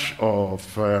heard of,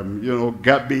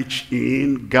 garbage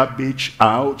in, garbage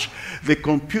out? The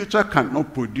computer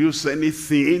cannot produce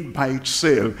anything by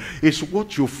itself. It's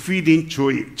what you feed into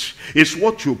it. It's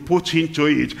what you put into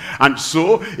it. And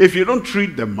so, if you don't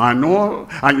read the manual,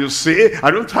 and you say, I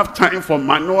don't have time for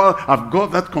manual, I've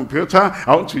got that computer,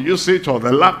 I want to use it, or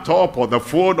the laptop, or the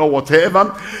phone, or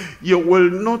whatever, you will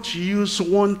not use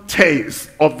 1/10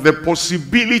 of the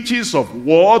possibilities of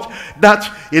what that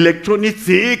electronic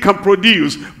thing can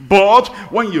produce. But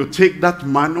when you take that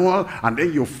manual and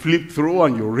then you flip through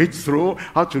and you read through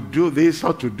how to do this,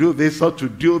 how to do this, how to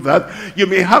do that, you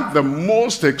may have the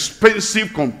most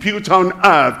expensive computer on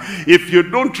earth. If you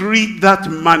don't read that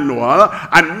manual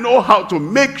and know how to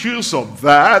make use of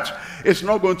that, it's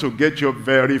not going to get you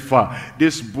very far.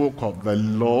 This book of the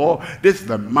law, this is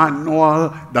the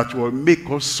manual that will make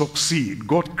us succeed.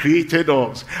 God created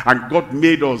us and God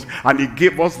made us and he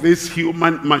gave us this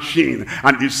human machine.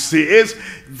 And he says,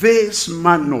 this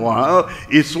manual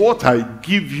is what I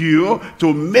give you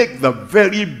to make the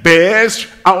very best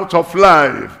out of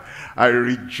life. I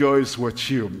rejoice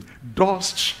with you.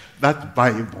 Dust that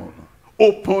Bible.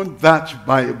 Open that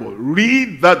Bible.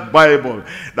 Read that Bible.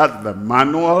 That's the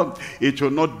manual. It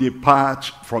will not depart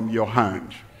from your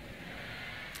hand.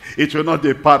 It will not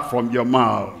depart from your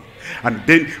mouth. And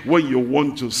then when you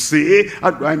want to say,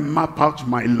 how do I map out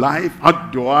my life? How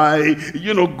do I,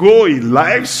 go in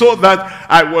life so that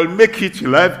I will make it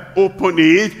in life? Open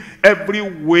it. Every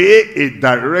way it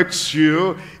directs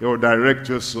you, it will direct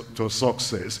you to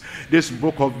success. This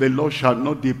book of the law shall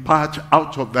not depart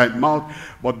out of thy mouth,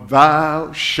 but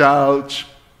thou shalt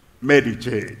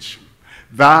meditate.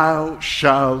 Thou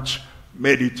shalt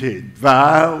meditate.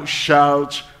 Thou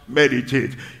shalt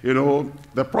meditate.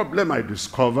 The problem I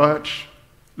discovered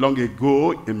long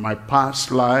ago in my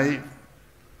past life,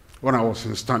 when I was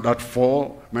in Standard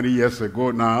 4, many years ago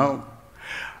now,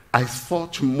 I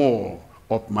thought more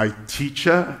of my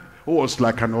teacher, who was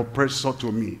like an oppressor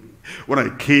to me. When I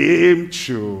came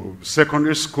to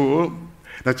secondary school,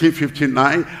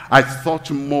 1959, I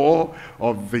thought more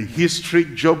of the history,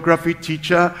 geography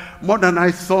teacher, more than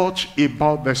I thought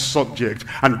about the subject.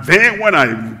 And then when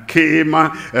I came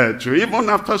to even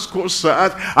after school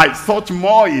start, I thought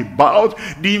more about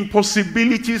the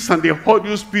impossibilities and the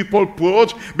hurdles people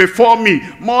put before me,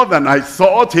 more than I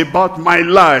thought about my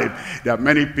life. There are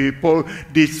many people,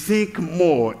 they think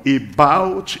more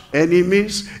about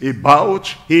enemies, about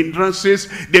hindrances.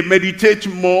 They meditate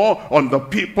more on the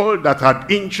people that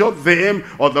had injured them,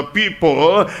 or the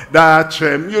people that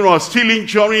are still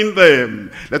injuring them.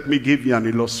 Let me give you an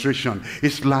illustration.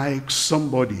 It's like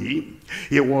somebody,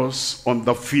 he was on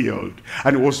the field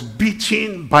and he was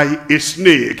beaten by a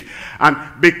snake, and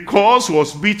because he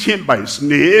was beaten by a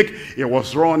snake, he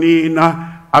was running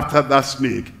after that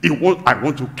snake. I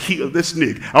want to kill the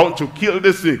snake. I want to kill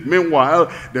the snake.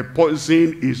 Meanwhile, the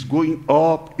poison is going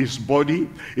up his body,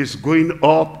 is going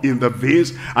up in the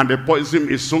veins, and the poison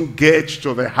is soon get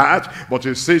to the heart. But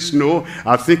he says, no,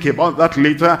 I'll think about that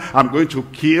later. I'm going to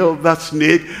kill that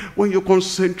snake. When you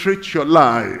concentrate your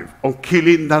life on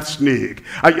killing that snake,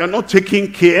 and you're not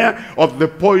taking care of the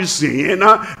poison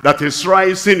that is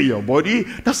rising in your body,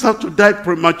 that's how to die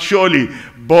prematurely.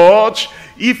 But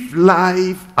if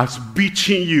life has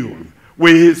beaten you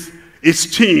with a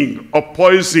sting or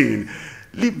poison,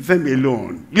 leave them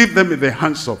alone. Leave them in the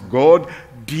hands of God.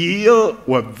 Deal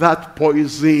with that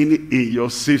poison in your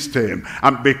system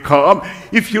and become,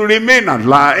 if you remain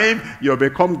alive, you'll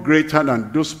become greater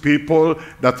than those people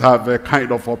that have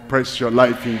kind of oppressed your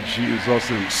life in Jesus'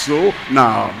 name. So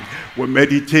now, we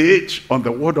meditate on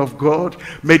the word of God.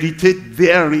 Meditate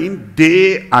therein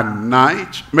day and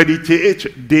night.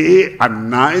 Meditate day and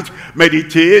night.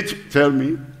 Meditate, tell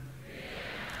me.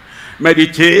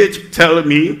 Meditate, tell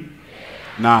me.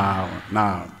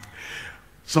 Now.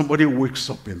 Somebody wakes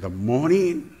up in the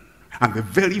morning, and the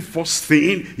very first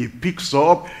thing he picks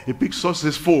up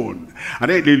his phone.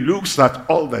 And then he looks at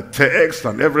all the text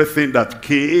and everything that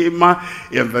came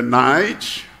in the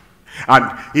night.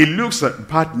 And he looks at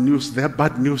bad news there.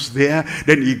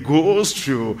 Then he goes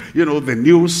to, the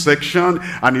news section,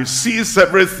 and he sees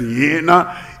everything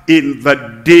in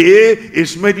the day.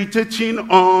 Is meditating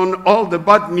on all the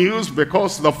bad news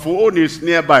because the phone is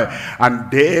nearby. And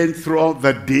then throughout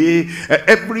the day,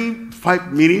 every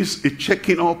 5 minutes, he's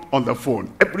checking up on the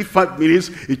phone. Every 5 minutes,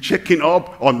 he's checking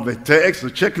up on the text,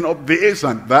 he's checking up this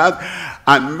and that.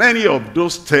 And many of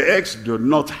those texts do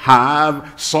not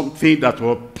have something that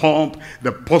will pump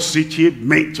the positive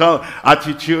mental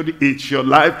attitude into your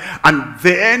life. And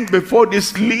then before they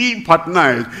sleep at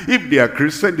night, if they are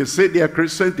Christian, they say they are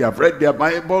Christians, they have read their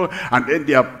Bible, and then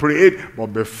they have prayed. But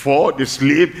before they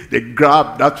sleep, they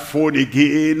grab that phone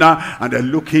again, and they're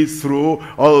looking through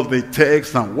all the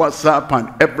texts and WhatsApp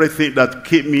and everything that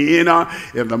came in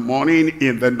the morning,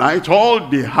 in the night. All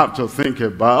they have to think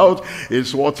about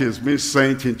is what is being sent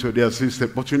into their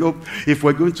system. But you know, if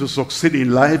we're going to succeed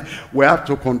in life, we have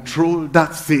to control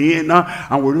that thing,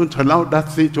 and we don't allow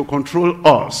that thing to control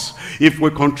us. If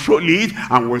we control it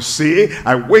and we say,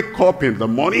 I wake up in the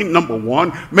morning, number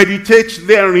one, meditate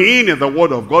therein in the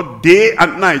word of God day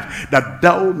and night, that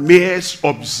thou mayest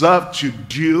observe to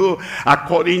do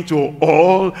according to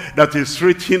all that is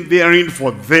written therein,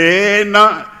 for then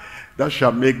thou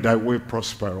shalt make thy way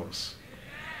prosperous.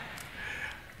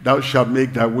 Thou shalt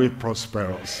make thy way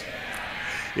prosperous.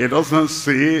 It doesn't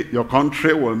say your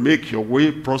country will make your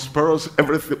way prosperous.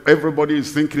 Everybody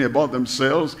is thinking about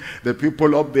themselves. The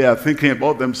people up there are thinking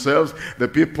about themselves. The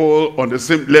people on the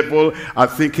same level are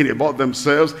thinking about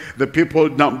themselves. The people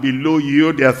down below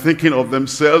you, they are thinking of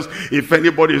themselves. If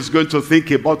anybody is going to think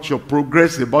about your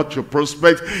progress, about your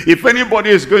prospects, if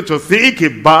anybody is going to think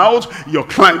about your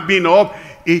climbing up,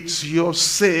 it's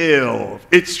yourself.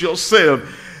 It's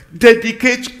yourself.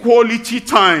 Dedicate quality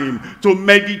time to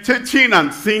meditating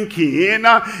and thinking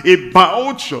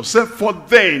about yourself, for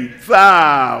then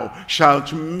thou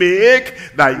shalt make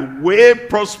thy way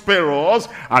prosperous,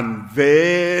 and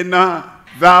then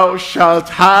thou shalt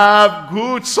have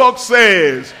good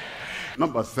success.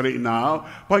 Number three now.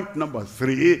 Point number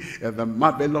three is the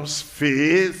marvelous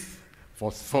faith for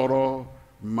thorough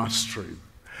mastery.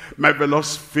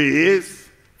 Marvelous faith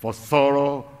for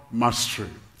thorough mastery.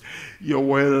 You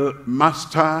will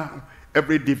master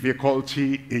every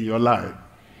difficulty in your life.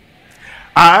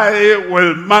 I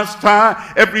will master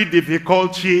every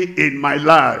difficulty in my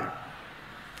life.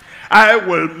 I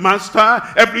will master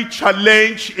every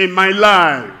challenge in my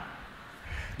life.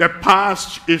 The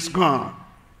past is gone.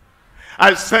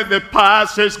 I said the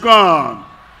past is gone.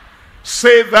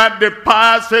 Say that the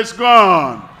past is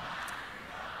gone.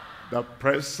 The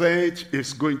present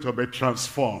is going to be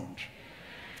transformed.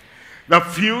 The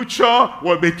future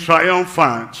will be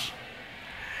triumphant.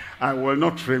 I will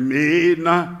not remain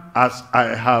as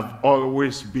I have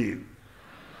always been.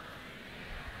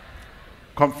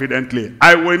 Confidently,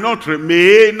 I will not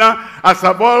remain as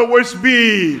I've always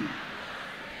been.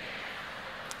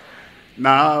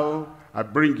 Now, I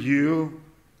bring you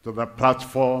to the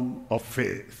platform of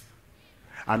faith.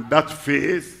 And that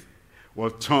faith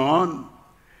will turn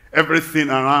everything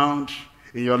around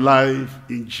in your life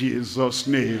in Jesus'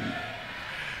 name.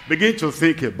 Begin to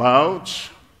think about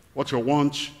what you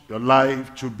want your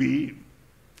life to be,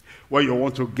 where you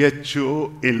want to get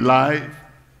to in life,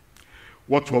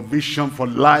 what your vision for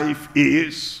life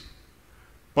is,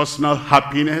 personal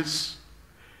happiness,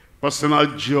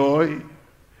 personal joy,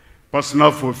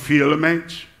 personal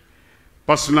fulfillment,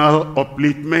 personal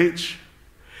upliftment,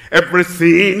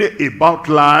 everything about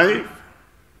life.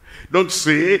 Don't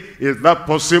say, is that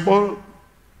possible?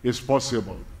 It's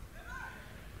possible.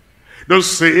 Don't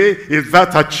say, is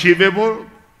that achievable?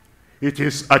 It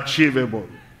is achievable.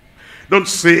 Don't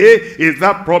say, is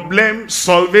that problem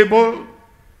solvable?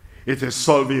 It is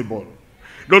solvable.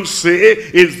 Don't say,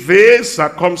 is this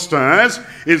circumstance,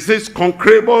 is this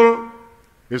conquerable?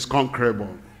 It's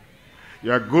conquerable.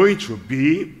 You are going to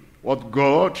be what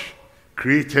God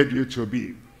created you to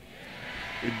be.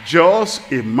 It's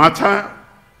just a matter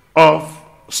of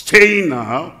staying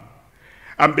now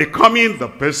and becoming the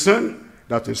person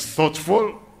that is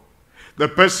thoughtful, the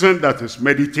person that is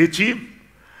meditative,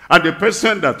 and the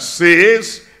person that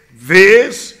says,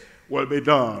 this will be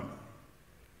done.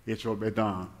 It will be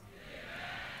done.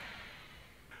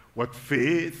 With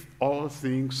faith, all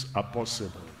things are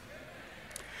possible.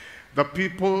 The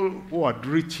people who had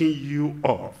written you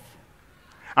off,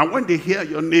 and when they hear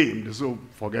your name, they say, oh,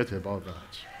 forget about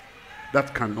that.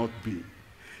 That cannot be.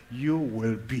 You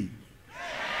will be.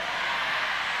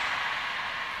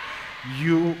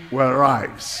 You will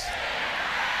rise.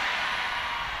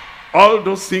 All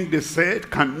those things they said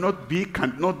cannot be.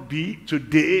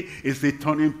 Today is the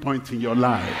turning point in your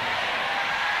life.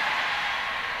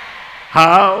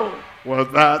 How will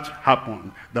that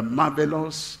happen? The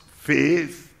marvelous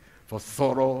faith for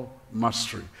thorough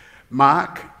mastery.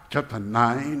 Mark chapter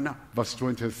 9 verse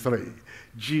 23.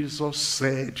 Jesus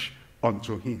said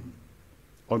unto him.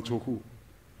 Unto who?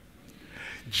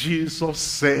 Jesus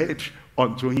said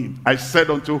unto him. I said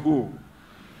unto who?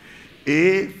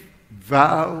 If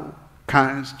thou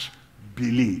canst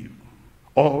believe.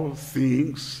 All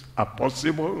things are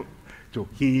possible to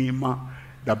him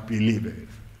that believeth.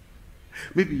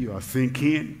 Maybe you are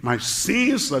thinking, my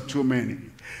sins are too many.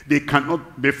 They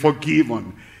cannot be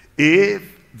forgiven. If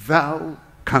thou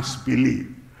canst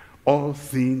believe, all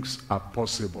things are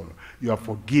possible. You are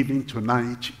forgiven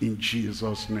tonight in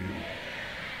Jesus' name.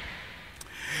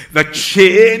 The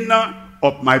chain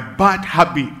of my bad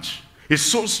habit is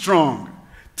so strong,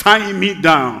 tying me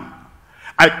down.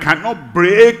 I cannot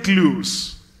break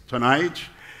loose tonight.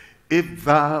 If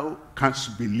thou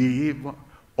canst believe,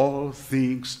 all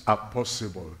things are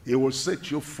possible. It will set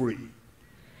you free.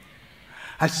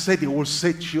 I said it will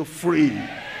set you free.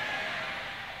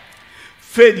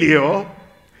 Failure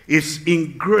is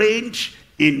ingrained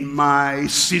in my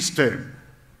system.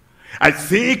 I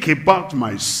think about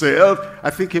myself. I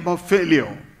think about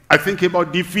failure. I think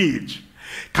about defeat.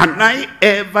 Can I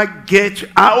ever get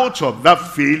out of that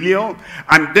failure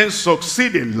and then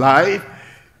succeed in life?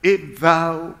 If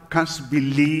thou canst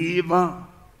believe,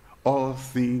 all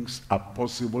things are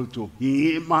possible to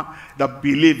him that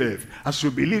believeth. As you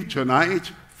believe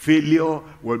tonight, failure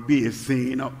will be a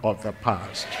thing of the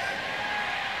past.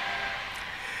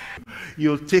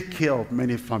 You'll take care of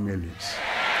many families.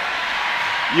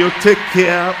 You'll take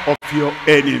care of your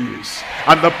enemies.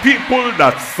 And the people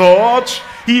that thought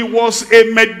he was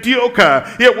a mediocre,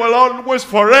 he will always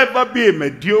forever be a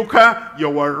mediocre, you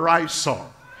will rise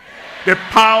up. The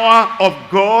power of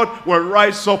God will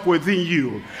rise up within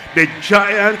you. The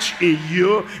giant in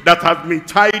you that has been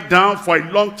tied down for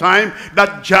a long time,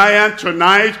 that giant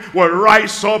tonight will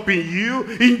rise up in you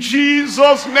in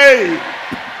Jesus' name.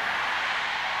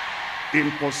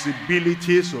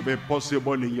 Impossibilities will be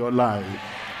possible in your life.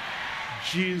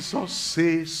 Jesus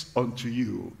says unto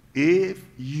you, if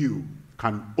you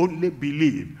can only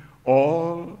believe,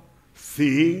 all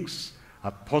things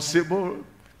are possible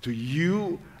to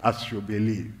you as you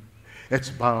believe. It's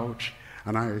bowed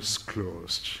and eyes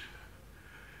closed.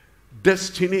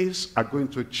 Destinies are going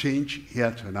to change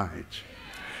here tonight.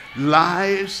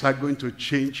 Lives are going to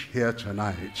change here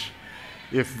tonight.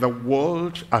 If the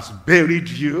world has buried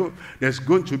you, there's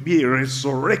going to be a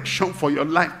resurrection for your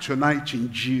life tonight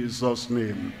in Jesus'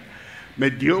 name.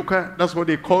 Mediocre, that's what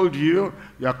they called you.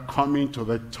 You are coming to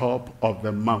the top of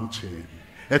the mountain.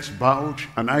 It's bowed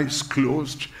and eyes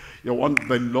closed. You want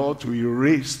the Lord to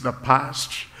erase the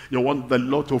past. You want the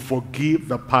Lord to forgive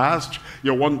the past.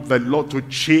 You want the Lord to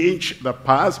change the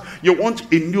past. You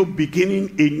want a new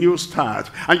beginning, a new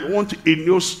start. And you want a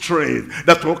new strength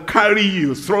that will carry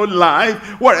you through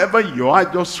life. Wherever you are,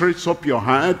 just raise up your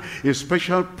hand. A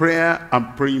special prayer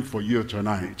I'm praying for you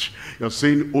tonight. You're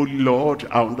saying, oh Lord,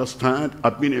 I understand.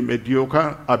 I've been a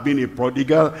mediocre. I've been a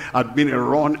prodigal. I've been a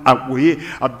runaway.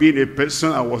 I've been a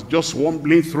person. I was just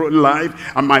wumbling through life.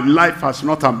 And my life has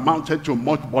not amounted to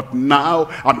much. But now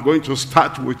I'm going to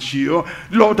start with you.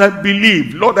 Lord, I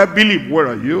believe. Lord, I believe. Where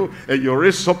are you? And you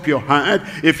raise up your hand.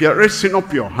 If you're raising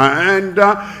up your hand,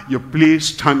 you please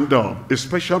stand up. A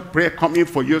special prayer coming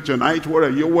for you tonight. Where are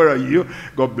you? Where are you?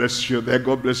 God bless you there.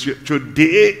 God bless you.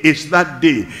 Today is that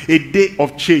day. A day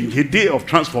of change. A day of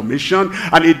transformation.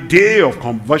 And a day of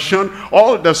conversion.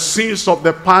 All the sins of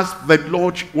the past, the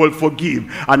Lord will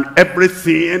forgive. And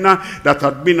everything that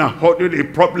had been a hurdle, a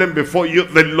problem before you,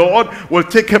 the Lord will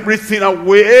take everything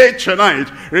away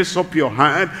tonight. Raise up your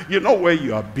hand. You know where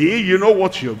you have been. You know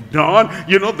what you've done.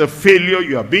 You know the failure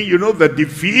you have been. You know the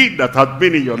defeat that has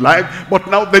been in your life. But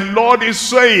now the Lord is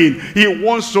saying he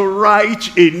wants to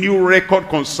write a new record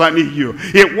concerning you.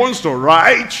 He wants to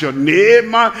write your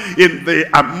name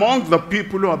among the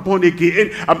people who are born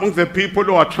again, among the people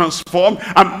who are transformed,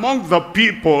 among the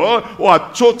people who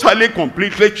are totally,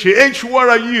 completely changed. Where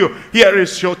are you? Here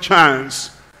is your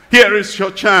chance. Here is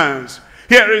your chance.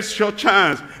 Here is your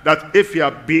chance that if you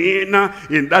have been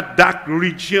in that dark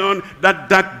region, that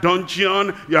dark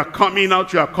dungeon, you are coming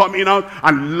out,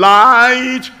 and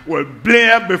light will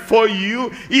blare before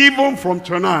you even from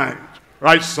tonight.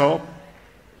 Rise up.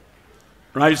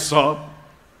 Rise up.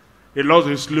 The Lord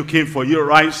is looking for you.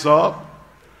 Rise up.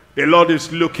 The Lord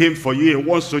is looking for you. He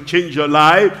wants to change your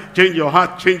life, change your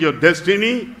heart, change your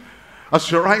destiny. As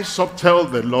you rise up, tell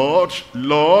the Lord,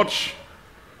 Lord,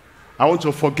 I want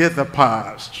to forget the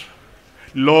past.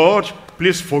 Lord,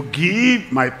 please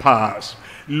forgive my past.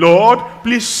 Lord,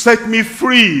 please set me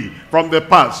free from the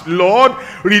past. Lord,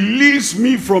 release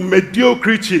me from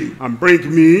mediocrity and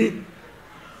bring me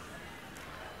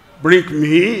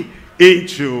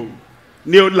into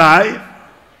new life.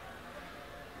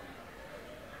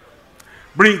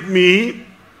 Bring me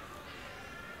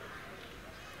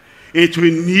into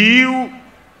a new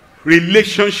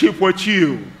relationship with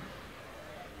you.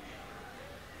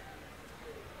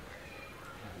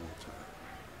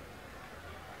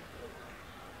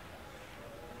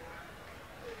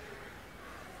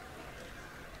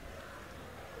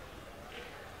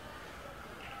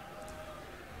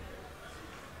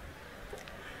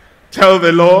 Tell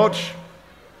the Lord,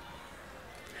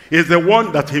 He's the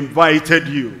one that invited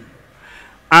you,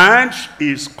 and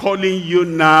is calling you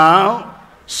now,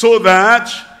 so that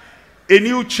a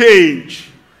new change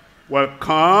will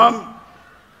come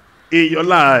in your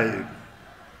life.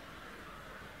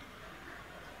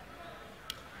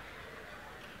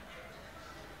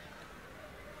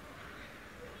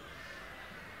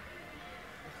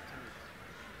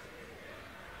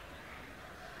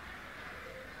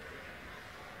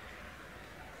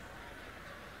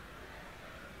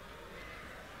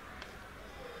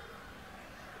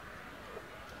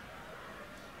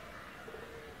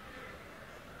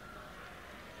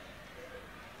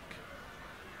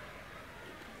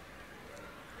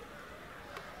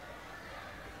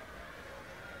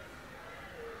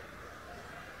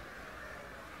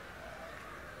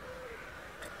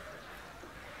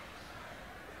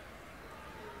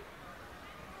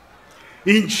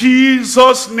 In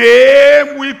Jesus'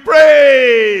 name we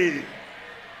pray.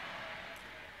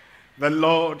 The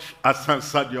Lord has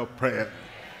answered your prayer.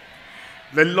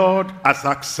 The Lord has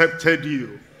accepted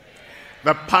you.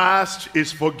 The past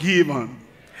is forgiven.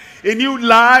 A new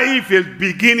life is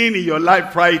beginning in your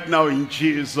life right now in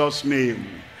Jesus' name.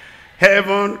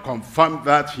 Heaven confirm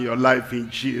that in your life in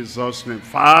Jesus' name.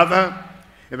 Father,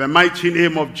 in the mighty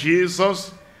name of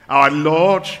Jesus, our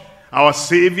Lord, our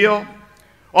Savior,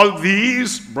 all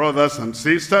these brothers and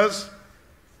sisters,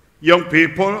 young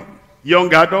people,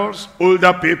 young adults,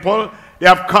 older people, they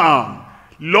have come.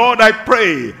 Lord, I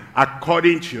pray,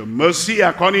 according to your mercy,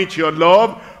 according to your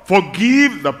love,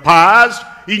 forgive the past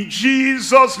in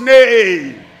Jesus'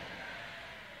 name.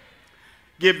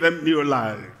 Give them new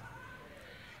life,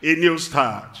 a new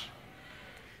start,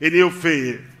 a new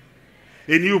faith,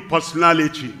 a new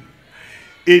personality,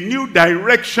 a new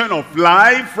direction of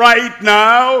life right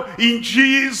now in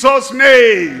Jesus'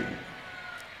 name.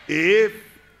 If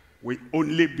we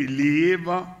only believe,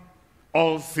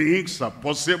 all things are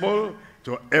possible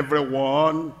to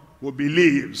everyone who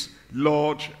believes.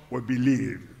 Lord, we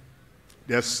believe.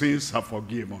 Their sins are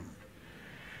forgiven.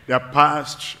 Their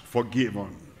past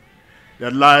forgiven.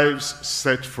 Their lives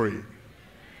set free.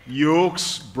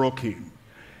 Yokes broken.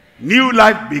 New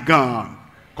life begun.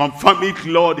 Confirm it,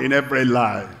 Lord, in every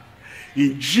life.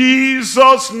 In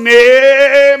Jesus'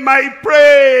 name I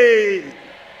pray.